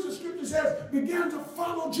Jews, the scripture says, began to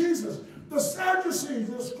follow Jesus. The Sadducees,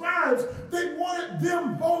 the scribes, they wanted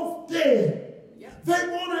them both dead. Yep. They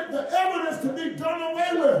wanted the evidence to be done away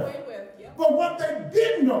with. Yep. But what they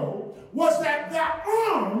didn't know was that their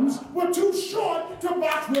arms were too short to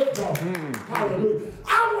box with God. Hallelujah.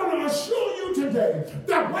 I want to assure you today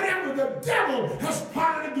that whatever the devil has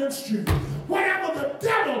plotted against you, whatever the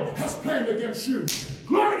devil has planned against you,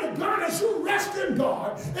 glory to God, as you rest in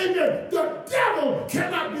God, amen, the devil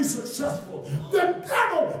cannot be successful. The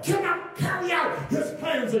devil cannot carry out his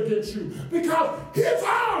plans against you because his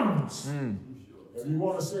arms, if you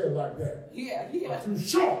want to say it like that, are too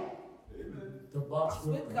short to box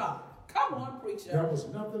with God. Come on, preacher. There was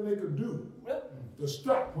nothing they could do to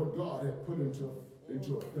stop what God had put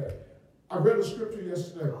into effect. I read a scripture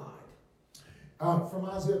yesterday from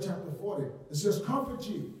Isaiah chapter 40. It says, comfort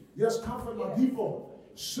ye. Yes, comfort my people.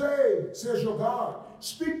 Say, says your God,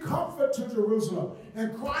 speak comfort to Jerusalem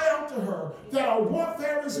and cry out to her that our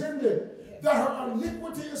warfare is ended. that her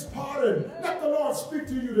iniquity is pardoned. Let the Lord speak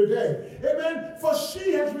to you today. Amen. For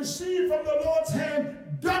she has received from the Lord's hand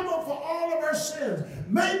double for all of her sins.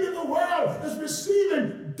 Maybe the world is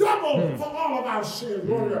receiving double for all of our sins.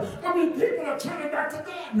 I mean, people are turning back to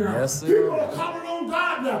God now. Yes, people are calling on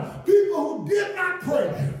God now. People who did not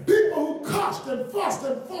pray. People who cussed and fussed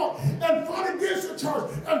and fought against the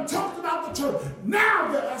church and talked about the church.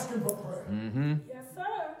 Now they're asking for prayer. Mm-hmm. Yes,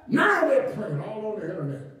 sir. Now they're praying all over the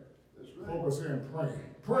internet. Folk are saying, pray.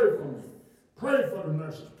 Pray for me. Pray for the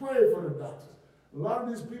nurses. Pray for the doctors. A lot of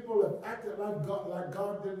these people have acted like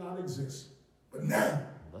God did not exist. But now,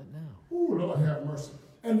 ooh, Lord have mercy.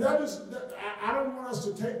 And I don't want us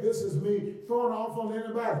to take this as me throwing off on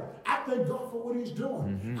anybody. I thank God for what he's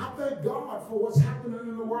doing. I thank God for what's happening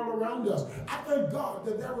in the world around us. I thank God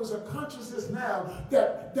that there is a consciousness now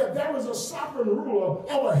that there is a sovereign ruler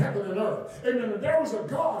over heaven and earth. Amen. And there is a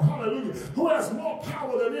God, hallelujah, who has more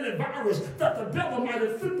power than any virus that the devil might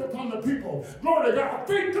inflict upon the people. Glory to God. I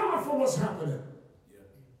thank God for what's happening.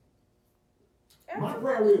 My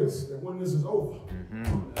prayer is that when this is over,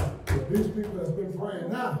 that these people that's been praying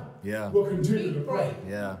now will continue to pray.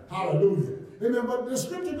 Yeah. Hallelujah. Amen. But the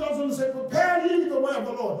scripture goes on to say, prepare ye the way of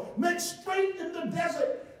the Lord. Make straight in the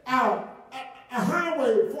desert a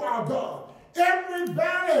highway for our God. Every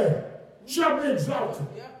valley shall be exalted.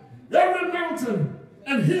 Every mountain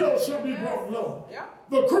and hill shall be brought low.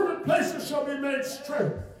 The crooked places shall be made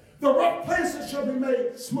straight. The rough places shall be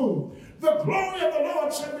made smooth. The glory of the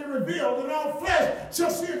Lord shall be revealed, and all flesh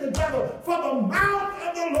shall see it together. For the mouth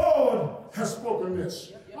of the Lord has spoken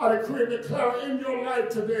this. I decree and declare in your life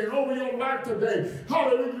today and over your life today,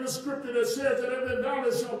 hallelujah, the scripture that says that every valley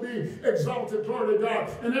shall be exalted, glory to God,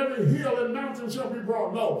 and every hill and mountain shall be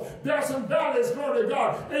brought low. There are some valleys, glory to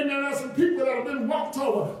God. Amen. There are some people that have been walked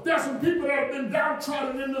over. There are some people that have been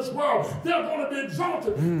downtrodden in this world. They're going to be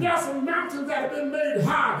exalted. There are some mountains that have been made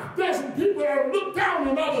high. There are some people that have looked down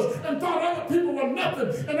on others and thought other people were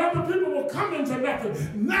nothing and other people will come into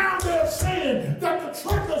nothing. Now they're saying that the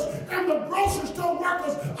truckers and the grocery store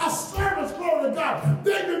workers are servants, glory to God.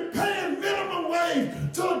 They've been paying minimum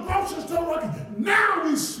wage to the grocery store workers. Now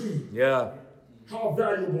we see how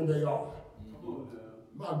valuable they are.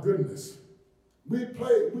 My goodness. We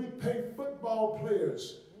pay football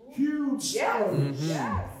players huge salaries.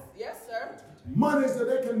 Yes, sir. Monies that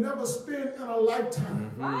they can never spend in a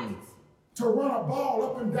lifetime. Right. To run a ball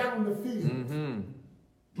up and down the field.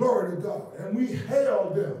 Glory to God. And we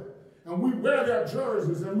hail them. And we wear their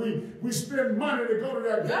jerseys, and we spend money to go to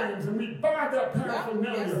their games, and we buy their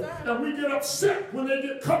paraphernalia, and we get upset when they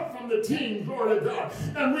get cut from the team, glory to God.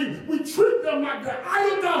 And we treat them like they're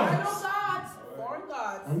idol gods. Foreign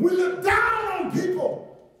gods. And we look down on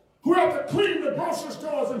people who have to clean the grocery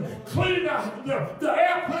stores and clean the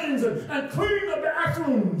airplanes and clean the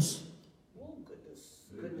bathrooms.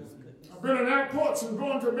 I've been in airports and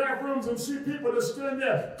going to bathrooms and see people that stand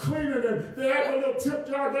there cleaning and they have a little tip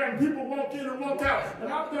jar there and people walk in and walk out.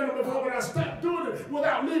 And I've done it before, but I stopped doing it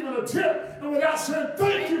without leaving a tip and without saying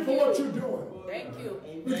thank you for what you're doing. Thank you.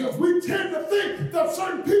 Because we tend to think that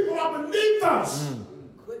certain people are beneath us.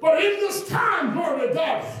 But in this time, glory to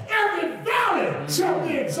God, every valley shall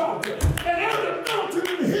be exalted, and every mountain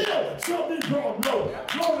and hill shall be brought low.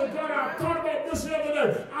 Glory to God, I thought about this the other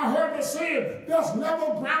day. I heard the saying, there's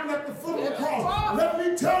level ground at the foot of the cross. Let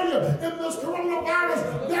me tell you, in this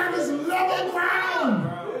coronavirus, there is level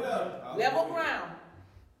ground. Level ground.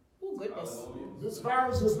 Oh, goodness. This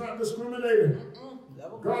virus is not discriminating.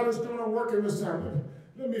 God is doing a work in this time.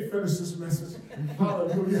 Let me finish this message.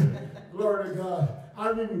 Hallelujah. Glory to God. I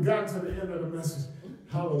haven't even gotten to the end of the message.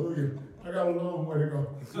 Hallelujah. I got a long way to go.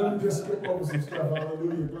 Let me just skip over some stuff.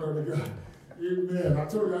 Hallelujah. Glory to God. Amen. I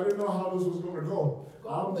told you I didn't know how this was going to go.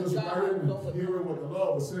 I'm just writing and hearing what the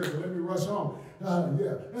Lord was saying. So let me rush on.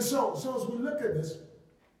 And so as we look at this,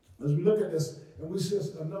 and we see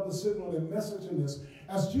another signal and message in this,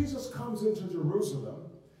 as Jesus comes into Jerusalem,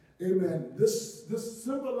 amen, this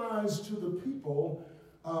symbolized to the people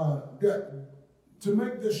that, to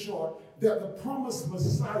make this short, that the promised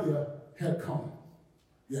Messiah had come.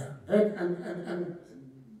 And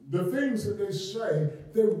the things that they say,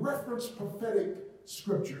 they reference prophetic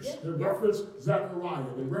scriptures. They reference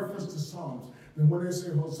Zechariah. They reference the Psalms. And when they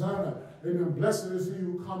say Hosanna, amen, blessed is he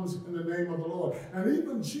who comes in the name of the Lord. And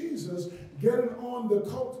even Jesus getting on the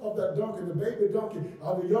coat of that donkey, the baby donkey,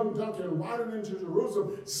 the young donkey, and riding into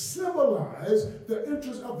Jerusalem, symbolized the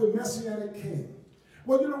interest of the Messianic king.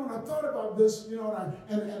 Well, when I thought about this, and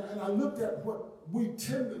I looked at what we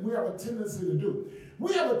have a tendency to do.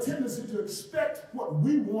 we have a tendency to expect what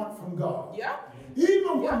we want from God. Yeah.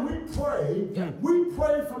 Even when we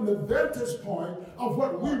pray from the vantage point of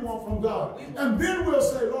what we want from God. And then we'll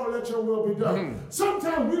say, Lord, let your will be done.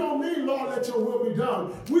 Sometimes we don't mean, Lord, let your will be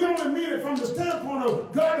done. We only mean it from the standpoint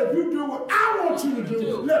of, God, if you do what I want you to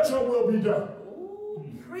do, let your will be done. Ooh,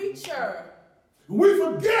 preacher. We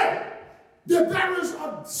forget that there is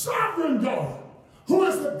a sovereign God who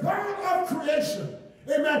is the God of creation.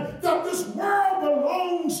 Amen. That this world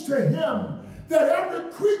belongs to him. That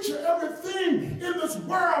every creature, everything in this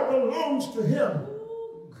world belongs to him.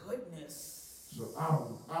 Oh, goodness. So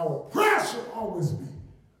our prayer should always be,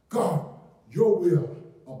 God, your will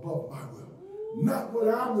above my will. Not what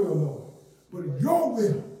I will, Lord, but your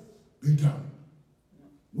will be done.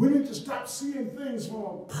 We need to stop seeing things from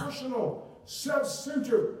a personal,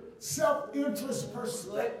 self-centered, self-interest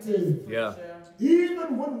perspective. Yeah.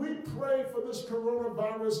 Even when we pray for this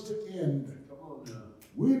coronavirus to end,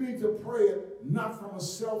 we need to pray it not from a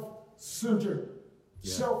self-centered,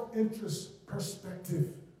 self-interest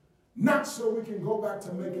perspective. Not so we can go back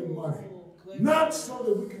to making money. Not so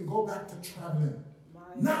that we can go back to traveling.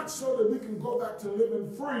 Not so that we can go back to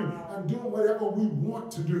living free and doing whatever we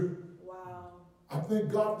want to do. Wow. I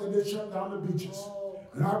thank God that they shut down the beaches.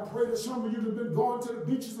 And I pray that some of you that have been going to the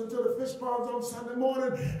beaches until the fish ponds on Sunday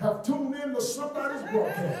morning have tuned in to somebody's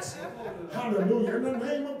broadcast. Hallelujah. In the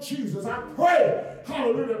name of Jesus, I pray,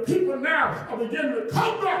 hallelujah, people now are beginning to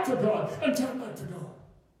come back to God and turn back to God.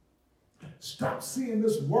 Stop seeing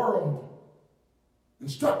this world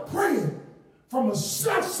and stop praying from a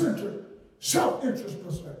self-centered, self-interest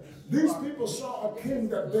perspective. These people saw a king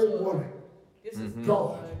that they wanted.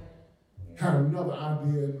 God had another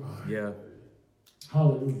idea in mind. Yeah.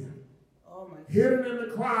 Hallelujah. Oh my God. Hidden in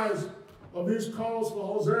the cries of these calls for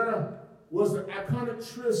Hosanna was the iconic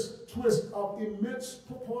twist of immense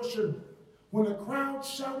proportion when the crowd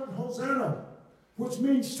shouted Hosanna, which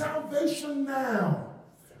means salvation now.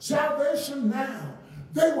 Salvation now.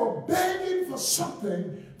 They were begging for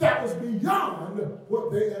something that was beyond what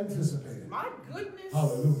they anticipated. My goodness.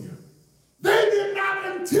 Hallelujah. They did not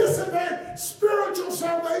anticipate spiritual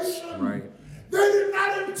salvation. Right. They did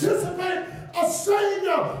not anticipate a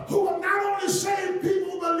Savior who would not only save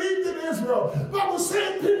people who believed in Israel, but would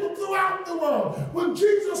save people throughout the world. When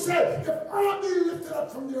Jesus said, if I be lifted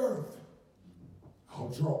up from the earth, I'll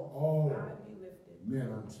draw all men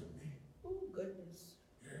unto me. Oh, goodness.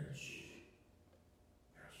 Yes.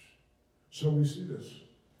 Yes. So we see this,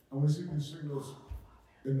 and we see these signals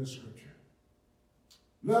in the scripture.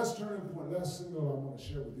 Last turning point, last signal I want to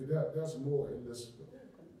share with you, that's more in this.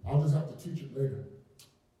 I'll just have to teach it later.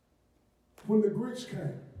 When the Greeks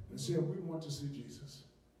came and said, we want to see Jesus,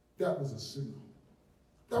 that was a signal.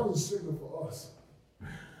 That was a signal for us.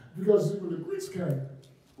 Because when the Greeks came,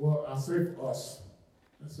 well, I say for us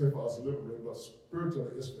literally, but spiritually,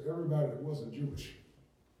 it's for everybody that wasn't Jewish.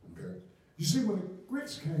 Okay? You see, when the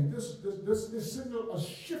Greeks came, this signaled a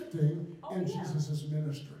shifting in Jesus'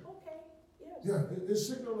 ministry. Okay. Yes. Yeah, it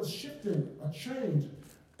signaled a shifting, a change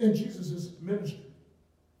in Jesus' ministry.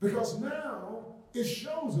 Because now it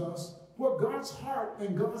shows us what God's heart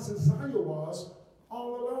and God's desire was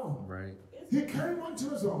all along. Right. He came unto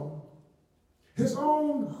his own. His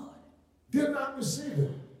own did not receive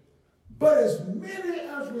him. But as many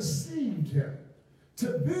as received him, to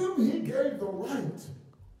them he gave the right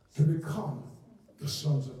to become the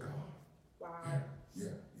sons of God. Wow. Yeah.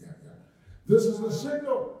 This is the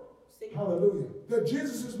signal, hallelujah, that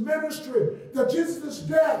Jesus' ministry, that Jesus'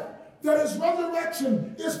 death, that his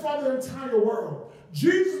resurrection is for the entire world.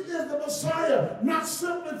 Jesus is the Messiah, not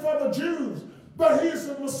simply for the Jews, but he is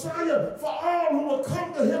the Messiah for all who will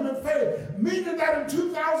come to him in faith. Meaning that in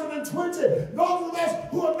 2020, those of us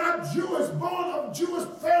who are not Jewish, born of Jewish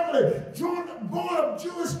family, born of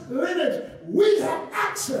Jewish lineage, we have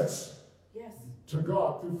access to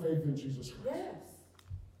God through faith in Jesus Christ.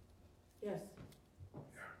 Yes.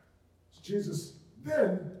 Jesus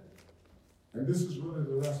then, and this is really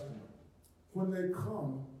the last point, when they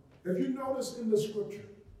come, if you notice in the scripture,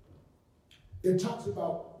 it talks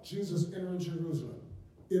about Jesus entering Jerusalem.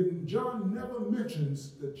 John never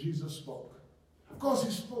mentions that Jesus spoke. Of course,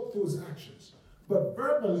 he spoke through his actions. But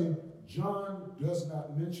verbally, John does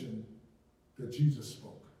not mention that Jesus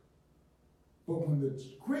spoke. But when the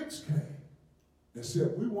Greeks came and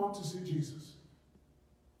said, we want to see Jesus,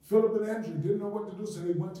 Philip and Andrew didn't know what to do, so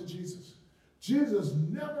they went to Jesus. Jesus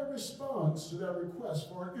never responds to their request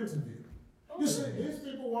for an interview. You see, these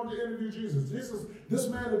people wanted to interview Jesus. This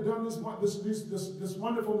man had done this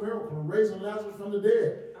wonderful miracle of raising Lazarus from the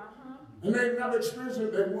dead. And they never experienced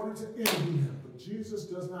it. They wanted to interview him. But Jesus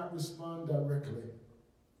does not respond directly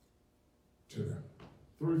to them.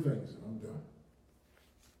 Three things, and I'm done.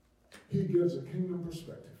 He gives a kingdom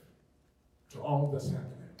perspective to all that's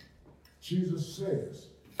happening. Jesus says,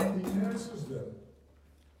 he answers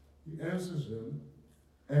them,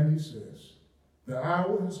 and he says, the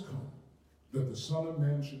hour has come that the Son of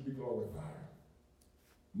Man should be glorified.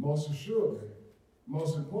 Most assuredly,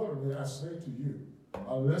 most importantly, I say to you,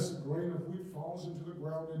 unless a grain of wheat falls into the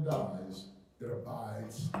ground and dies, it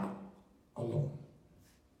abides alone.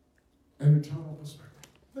 An eternal perspective.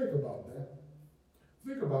 Think about that.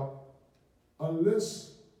 Think about,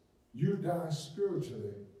 unless you die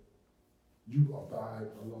spiritually, you abide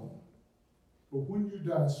alone. But when you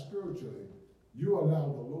die spiritually, you allow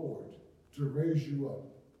the Lord to raise you up,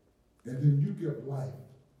 and then you give life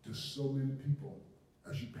to so many people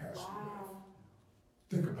as you pass away.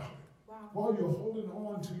 Think about it. Wow. While you're holding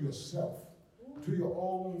on to yourself, to your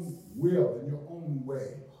own will and your own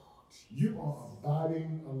way, you are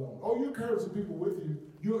abiding alone. Oh, you carry some people with you.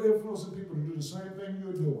 You're influencing people to do the same thing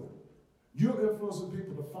you're doing. You're influencing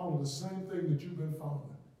people to follow the same thing that you've been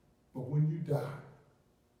following. But when you die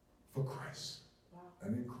for Christ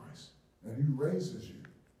and in Christ, and he raises you,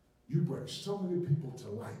 you bring so many people to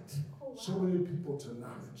light, so many people to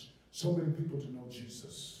knowledge, so many people to know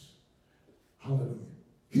Jesus. Hallelujah.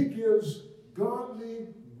 He gives godly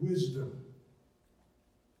wisdom.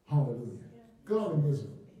 Hallelujah. Godly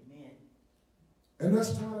wisdom. Amen. And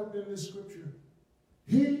that's tied up in this scripture.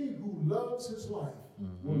 He who loves his life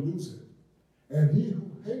will lose it. And he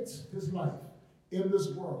who hates his life in this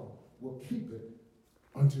world will keep it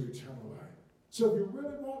unto eternal life. So if you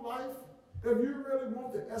really want life, if you really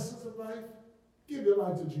want the essence of life, give your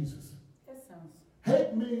life to Jesus. That sounds.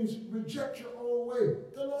 Hate means reject your old way.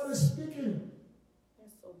 The Lord is speaking.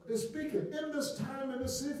 That's so good. Is speaking. In this time, in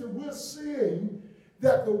this season, we're seeing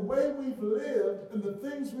that the way we've lived and the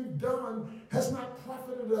things we've done has not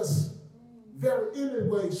profited us very any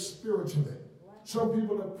way spiritually. Some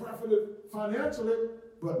people have profited financially,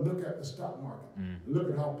 but look at the stock market.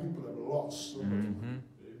 Look at how people have lost so much money.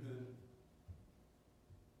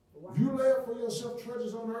 If you lay up for yourself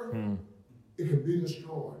treasures on earth, it can be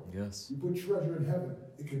destroyed. Yes. You put treasure in heaven,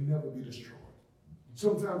 it can never be destroyed.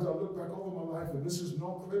 Sometimes I look back over my life, and this is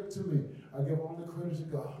no credit to me. I give all the credit to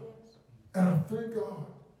God. And I thank God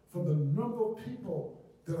for the number of people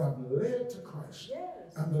that I've led to Christ.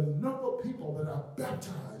 Yes. And the number of people that I've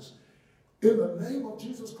baptized in the name of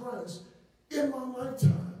Jesus Christ in my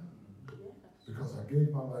lifetime. Because I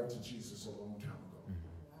gave my life to Jesus a long time ago.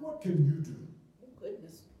 What can you do? Oh,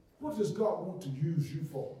 goodness. What does God want to use you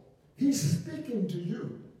for? He's speaking to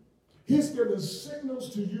you. He's giving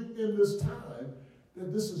signals to you in this time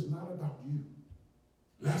that this is not about you.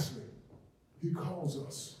 Lastly, he calls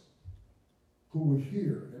us who will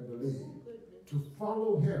hear and believe to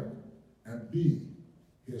follow him and be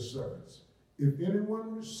his servants. If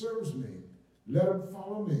anyone serves me, let him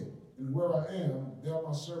follow me, and where I am, there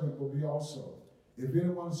my servant will be also. If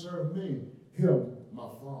anyone serves me, him my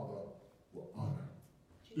Father will honor.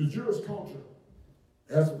 The Jewish culture,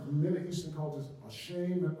 as many Eastern cultures, are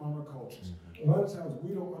shame and honor cultures. A lot of times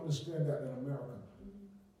we don't understand that in America,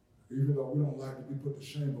 even though we don't like to be put to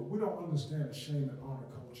shame, but we don't understand the shame and honor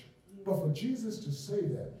culture. But for Jesus to say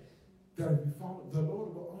that if you follow, the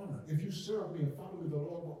Lord will honor. If you serve me and follow me, the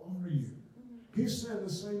Lord will honor you. He's saying the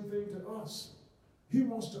same thing to us. He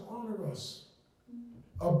wants to honor us.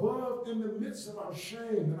 Above, in the midst of our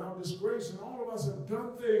shame and our disgrace, and all of us have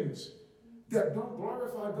done things that don't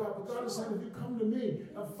glorify God. But God is saying, if you come to me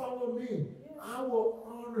and follow me, I will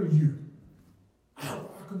honor you. I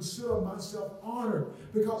consider myself honored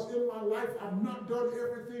because in my life I've not done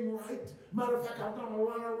everything right. Matter of fact, I've done a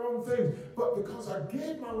lot of wrong things. But because I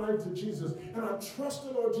gave my life to Jesus and I trust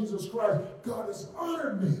the Lord Jesus Christ, God has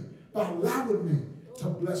honored me by allowing me to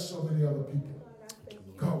bless so many other people.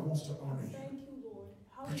 God wants to honor you.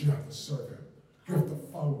 But you have to serve him. You have to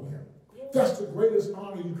follow him. That's the greatest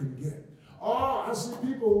honor you can get. Oh, I see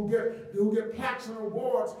people who get plaques and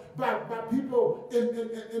awards by people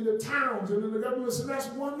in the towns and in the government. And that's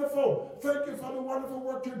wonderful. Thank you for the wonderful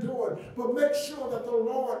work you're doing. But make sure that the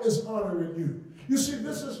Lord is honoring you. You see,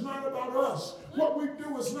 this is not about us. What we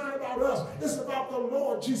do is not about us. It's about the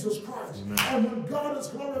Lord Jesus Christ. Amen. And when God is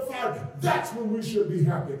glorified, that's when we should be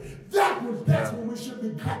happy. That's when we should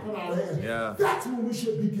be clapping our hands. Yeah. That's when we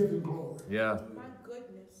should be giving glory. Yeah. My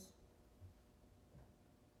goodness.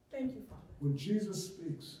 Thank you, Father. When Jesus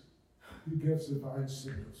speaks, he gives divine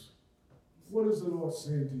signals. What is the Lord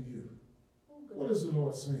saying to you? What is the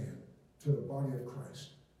Lord saying to the body of Christ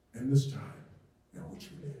in this time in which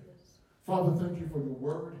we live? Father, thank you for your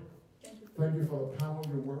word. Thank you for the power of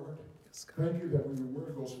your word. Yes, God. Thank you that when your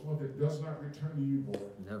word goes forth, it does not return to you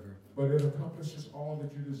void, Never. but it accomplishes all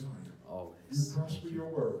that you desire. Always. You prosper your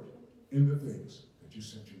word in the things that you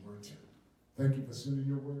sent your word to. Thank you for sending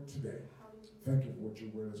your word today. Thank you for what your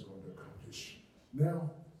word is going to accomplish.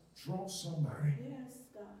 Now, draw somebody. Yes,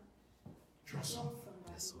 God. Draw somebody.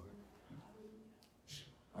 Yes, Lord.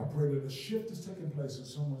 I pray that a shift is taking place in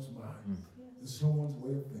someone's mind, in someone's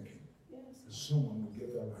way of thinking, that someone will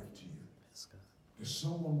give their life to you. Yes, God. That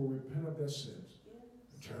someone will repent of their sins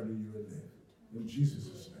and turn to you and live. In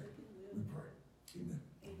Jesus' name, we pray. Amen.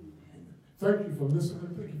 Amen. Thank you for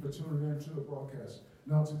listening. Thank you for tuning in to the broadcast.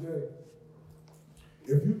 Now today,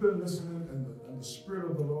 if you've been listening and the Spirit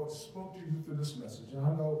of the Lord spoke to you through this message, and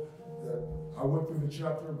I know that I went through the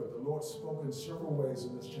chapter, but the Lord spoke in several ways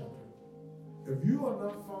in this chapter. If you are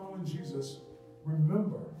not following Jesus,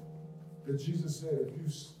 remember that Jesus said, if you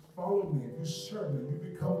follow me, if you serve me, you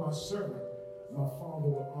become my servant, my Father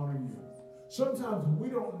will honor you. Sometimes we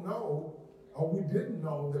don't know, or we didn't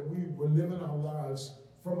know, that we were living our lives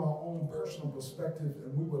from our own personal perspective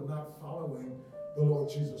and we were not following the Lord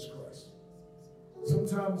Jesus Christ.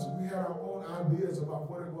 Sometimes we had our own ideas about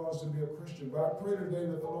what it was to be a Christian, but I pray today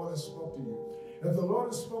that the Lord has spoken to you. If the Lord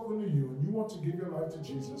has spoken to you and you want to give your life to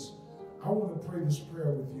Jesus, I want to pray this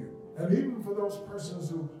prayer with you. And even for those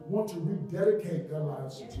persons who want to rededicate their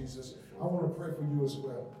lives to Jesus, I want to pray for you as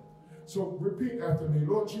well. So repeat after me.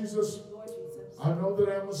 Lord Jesus, I know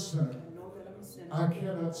that I'm a sinner. I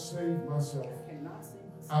cannot save myself.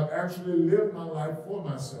 I've actually lived my life for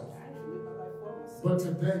myself. But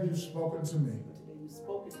today you've spoken to me.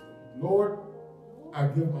 Lord, I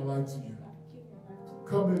give my life to you.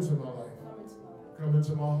 Come into my life. Come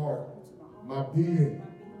into my heart, my being.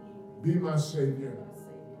 Be my Savior.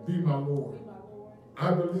 Be my Lord.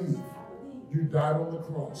 I believe you died on the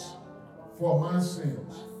cross for my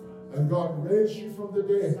sins. And God raised you from the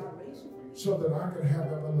dead so that I could have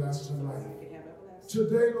everlasting life.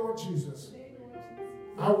 Today, Lord Jesus,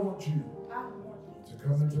 I want you to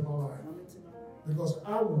come into my life because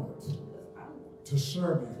I want to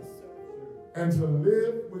serve you and to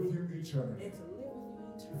live with you eternally.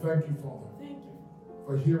 Thank you, Father,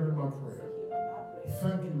 for hearing my prayer.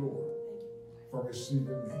 Thank you, Lord, for receiving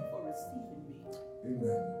me.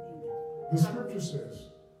 Amen. The scripture says,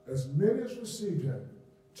 as many as received him,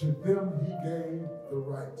 to them he gave the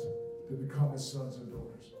right to become his sons and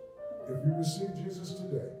daughters. If you receive Jesus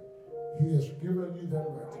today, he has given you that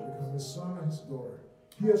right to become his son or his daughter.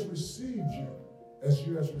 He has received you as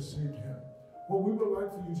you has received him. What we would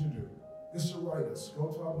like for you to do is to write us. Go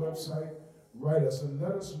to our website, write us, and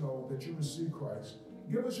let us know that you received Christ.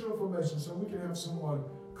 Give us your information so we can have someone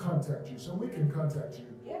contact you, so we can contact you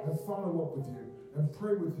and follow up with you and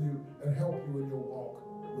pray with you and help you in your walk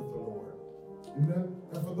with the Lord. Amen.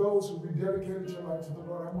 And for those who rededicated your life to the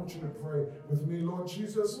Lord, I want you to pray with me. Lord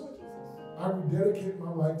Jesus, I rededicate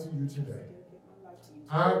my life to you today.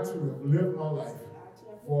 I too have lived my life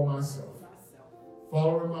for myself,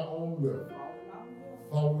 following my own will,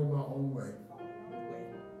 following my own way.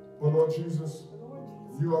 But Lord Jesus,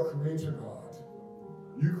 you are Creator God.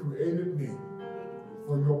 You created me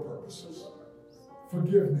for your purposes.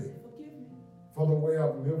 Forgive me for the way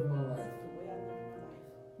I've lived my life.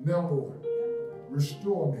 Now, Lord,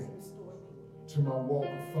 restore me to my walk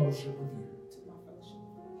of fellowship with you.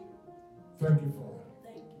 Thank you, Father,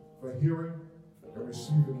 for hearing and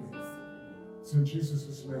receiving me. It's in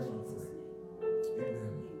Jesus' name I pray.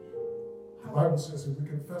 Amen. The Bible says if we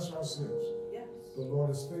confess our sins, the Lord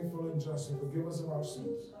is faithful and just to forgive us of our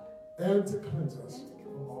sins and to cleanse us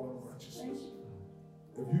from all unrighteousness.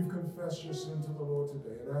 If you've confessed your sin to the Lord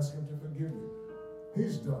today and asked him to forgive you,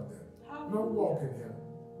 he's done that. Now walk in him.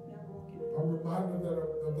 I'm reminded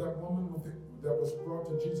of that woman that was brought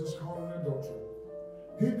to Jesus caught in adultery.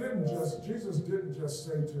 Jesus didn't just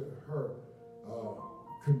say to her,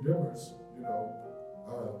 condemners,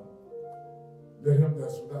 let him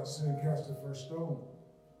that's without sin cast the first stone.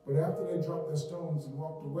 But after they dropped their stones and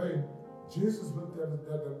walked away, Jesus looked at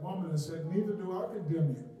that woman and said, neither do I condemn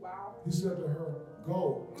you. Wow. He said to her,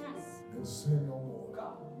 go and sin no more.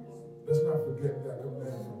 Let's not forget that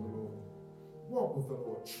command from the Lord. Walk with the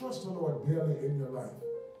Lord. Trust the Lord daily in your life.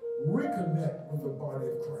 Reconnect with the body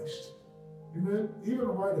of Christ. Amen? Even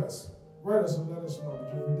write us and let us know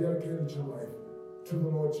that you've rededicated your life to the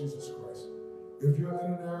Lord Jesus Christ. If you're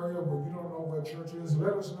in an area where you don't know where church is,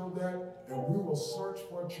 let us know that, and we will search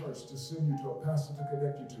for a church to send you to a pastor to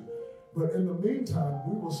connect you to. But in the meantime,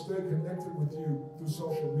 we will stay connected with you through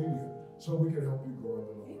social media so we can help you grow in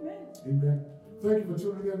the Lord. Amen. Amen. Thank you for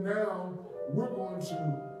tuning in. Now, we're going to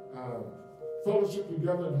fellowship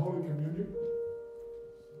together in Holy Communion.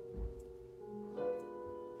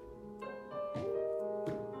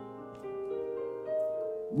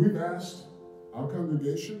 We've asked our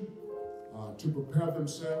congregation to prepare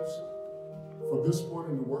themselves for this point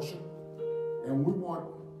in the worship, and we want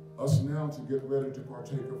us now to get ready to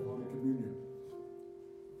partake of Holy Communion.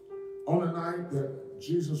 On the night that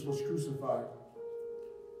Jesus was crucified,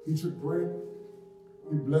 he took bread,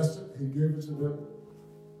 he blessed it, he gave it to them,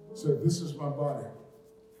 said, "This is my body,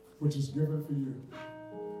 which is given for you.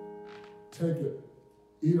 Take it,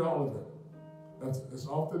 eat all of it. As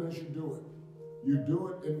often as you do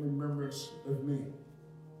it in remembrance of me."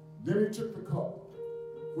 Then he took the cup,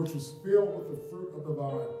 which was filled with the fruit of the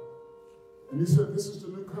vine, and he said, "This is the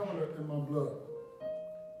new covenant in my blood.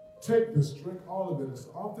 Take this, drink all of it. As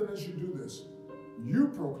often as you do this, you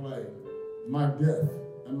proclaim my death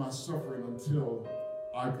and my suffering until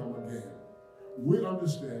I come again." We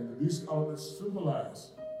understand that these elements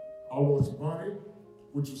symbolize our Lord's body,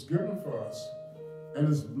 which was given for us, and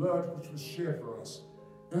his blood, which was shed for us,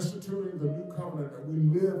 instituting the new covenant that we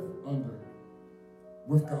live under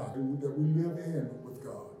with God, and that we live in with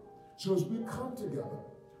God. So as we come together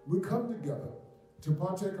to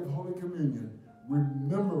partake of Holy Communion,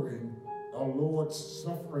 remembering our Lord's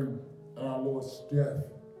suffering and our Lord's death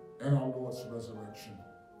and our Lord's resurrection.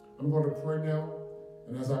 I'm going to pray now,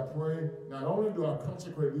 and as I pray, not only do I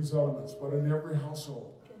consecrate these elements, but in every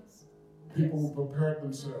household, people who prepared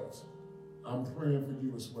themselves, I'm praying for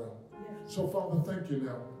you as well. So Father, thank you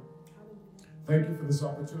now. Thank you for this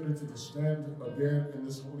opportunity to stand again in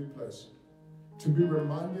this holy place, to be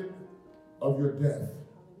reminded of your death,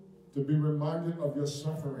 to be reminded of your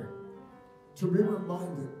suffering, to be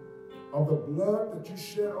reminded of the blood that you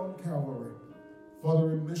shed on Calvary for the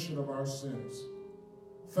remission of our sins.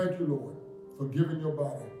 Thank you, Lord, for giving your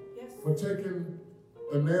body, for taking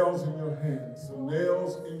the nails in your hands, the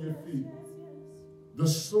nails in your feet, the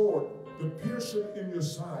sword, the piercing in your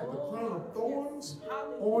side, the crown of thorns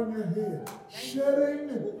on your head,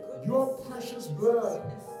 shedding your precious blood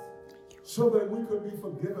so that we could be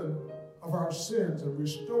forgiven of our sins and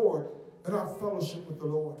restored in our fellowship with the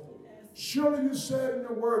Lord. Surely you said in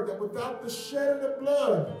your word that without the shedding of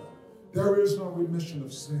blood, there is no remission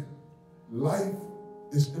of sin. Life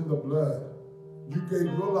is in the blood. You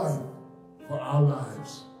gave your life for our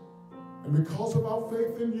lives. And because of our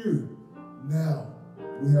faith in you, now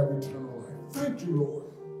we have eternal life. Thank you, Lord.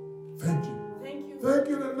 Thank you. Thank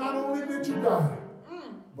you that not only did you die,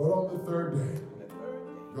 but on the third day,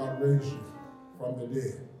 God raised you from the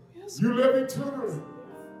dead. You live eternally.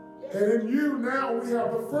 And in you now we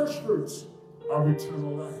have the first fruits of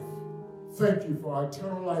eternal life. Thank you for our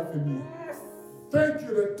eternal life in you. Thank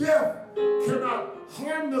you that death cannot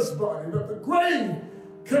harm this body, that the grave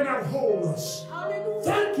cannot hold us. Hallelujah.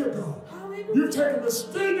 Thank you, God. Hallelujah. You've taken the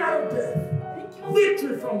sting out of death,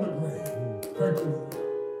 victory from the grave. Thank you, Lord.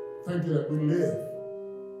 Thank you that we live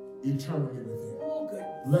eternally with you.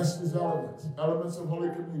 Bless these elements of Holy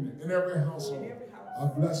Communion in every household. I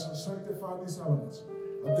bless and sanctify these elements.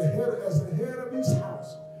 As the head of each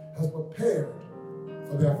house has prepared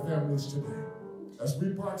for their families today. As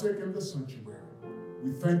we partake in this sanctuary,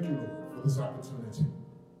 we thank you, Lord, for this opportunity.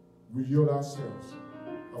 We yield ourselves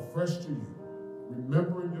afresh to you,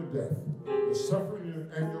 remembering your death, your suffering,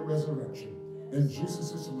 and your resurrection. In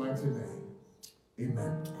Jesus' mighty name,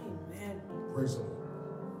 amen. Amen. Praise the Lord.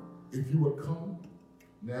 If you would come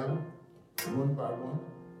now, one by one.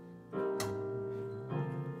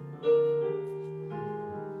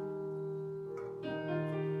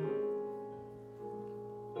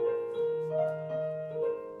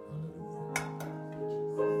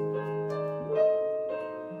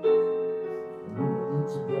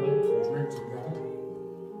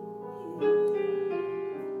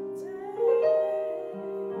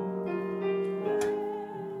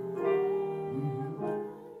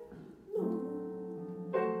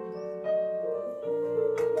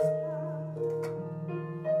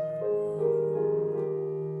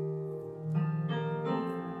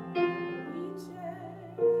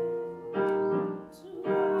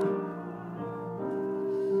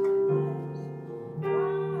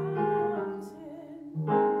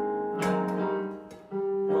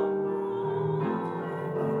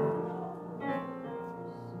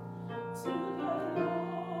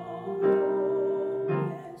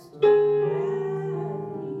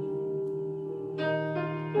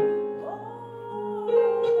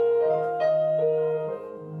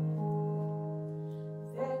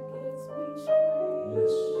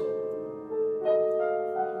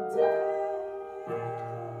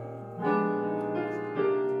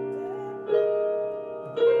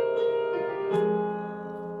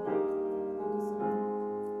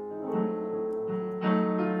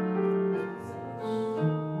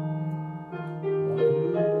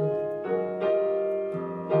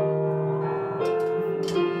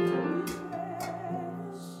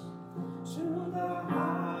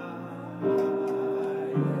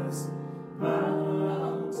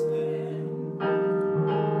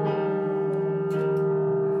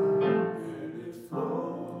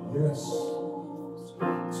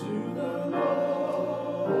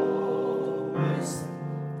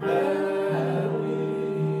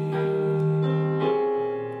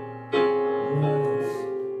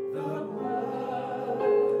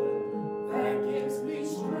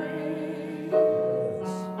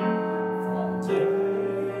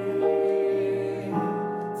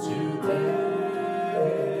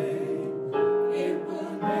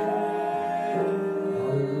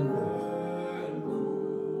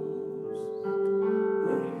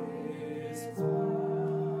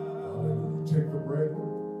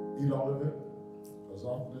 As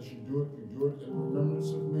often as you do it in remembrance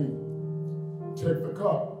of me. Take the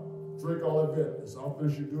cup, drink all of it. As often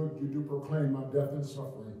as you do proclaim my death and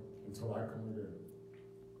suffering until I come again.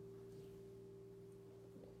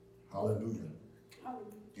 Hallelujah.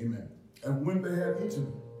 Hallelujah. Amen. And when they had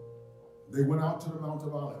eaten, they went out to the Mount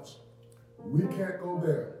of Olives. We can't go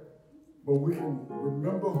there, but we can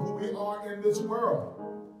remember who we are in this world.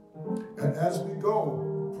 And as we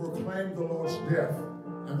go, proclaim the Lord's death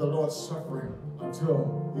and the Lord's suffering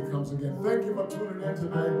until he comes again. Thank you for tuning in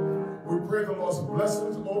today. We pray the Lord's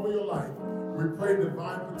blessings over your life. We pray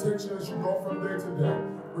divine protection as you go from day to day.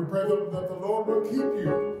 We pray that the Lord will keep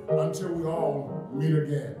you until we all meet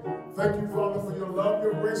again. Thank you, Father, for your love,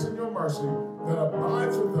 your grace, and your mercy that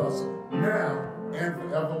abides with us now and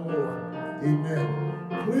forevermore.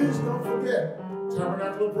 Amen. Please don't forget,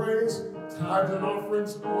 Tabernacle of Praise, tithes and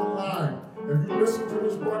offerings online. If you listen to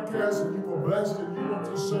this broadcast and you were blessed and you want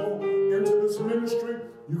to sow into this ministry,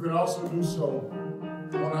 you can also do so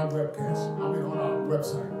on our on our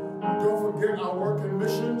website. Don't forget our work in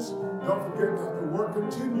missions. Don't forget that the work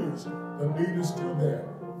continues. The need is still there.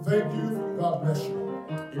 Thank you. God bless you.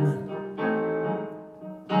 Amen.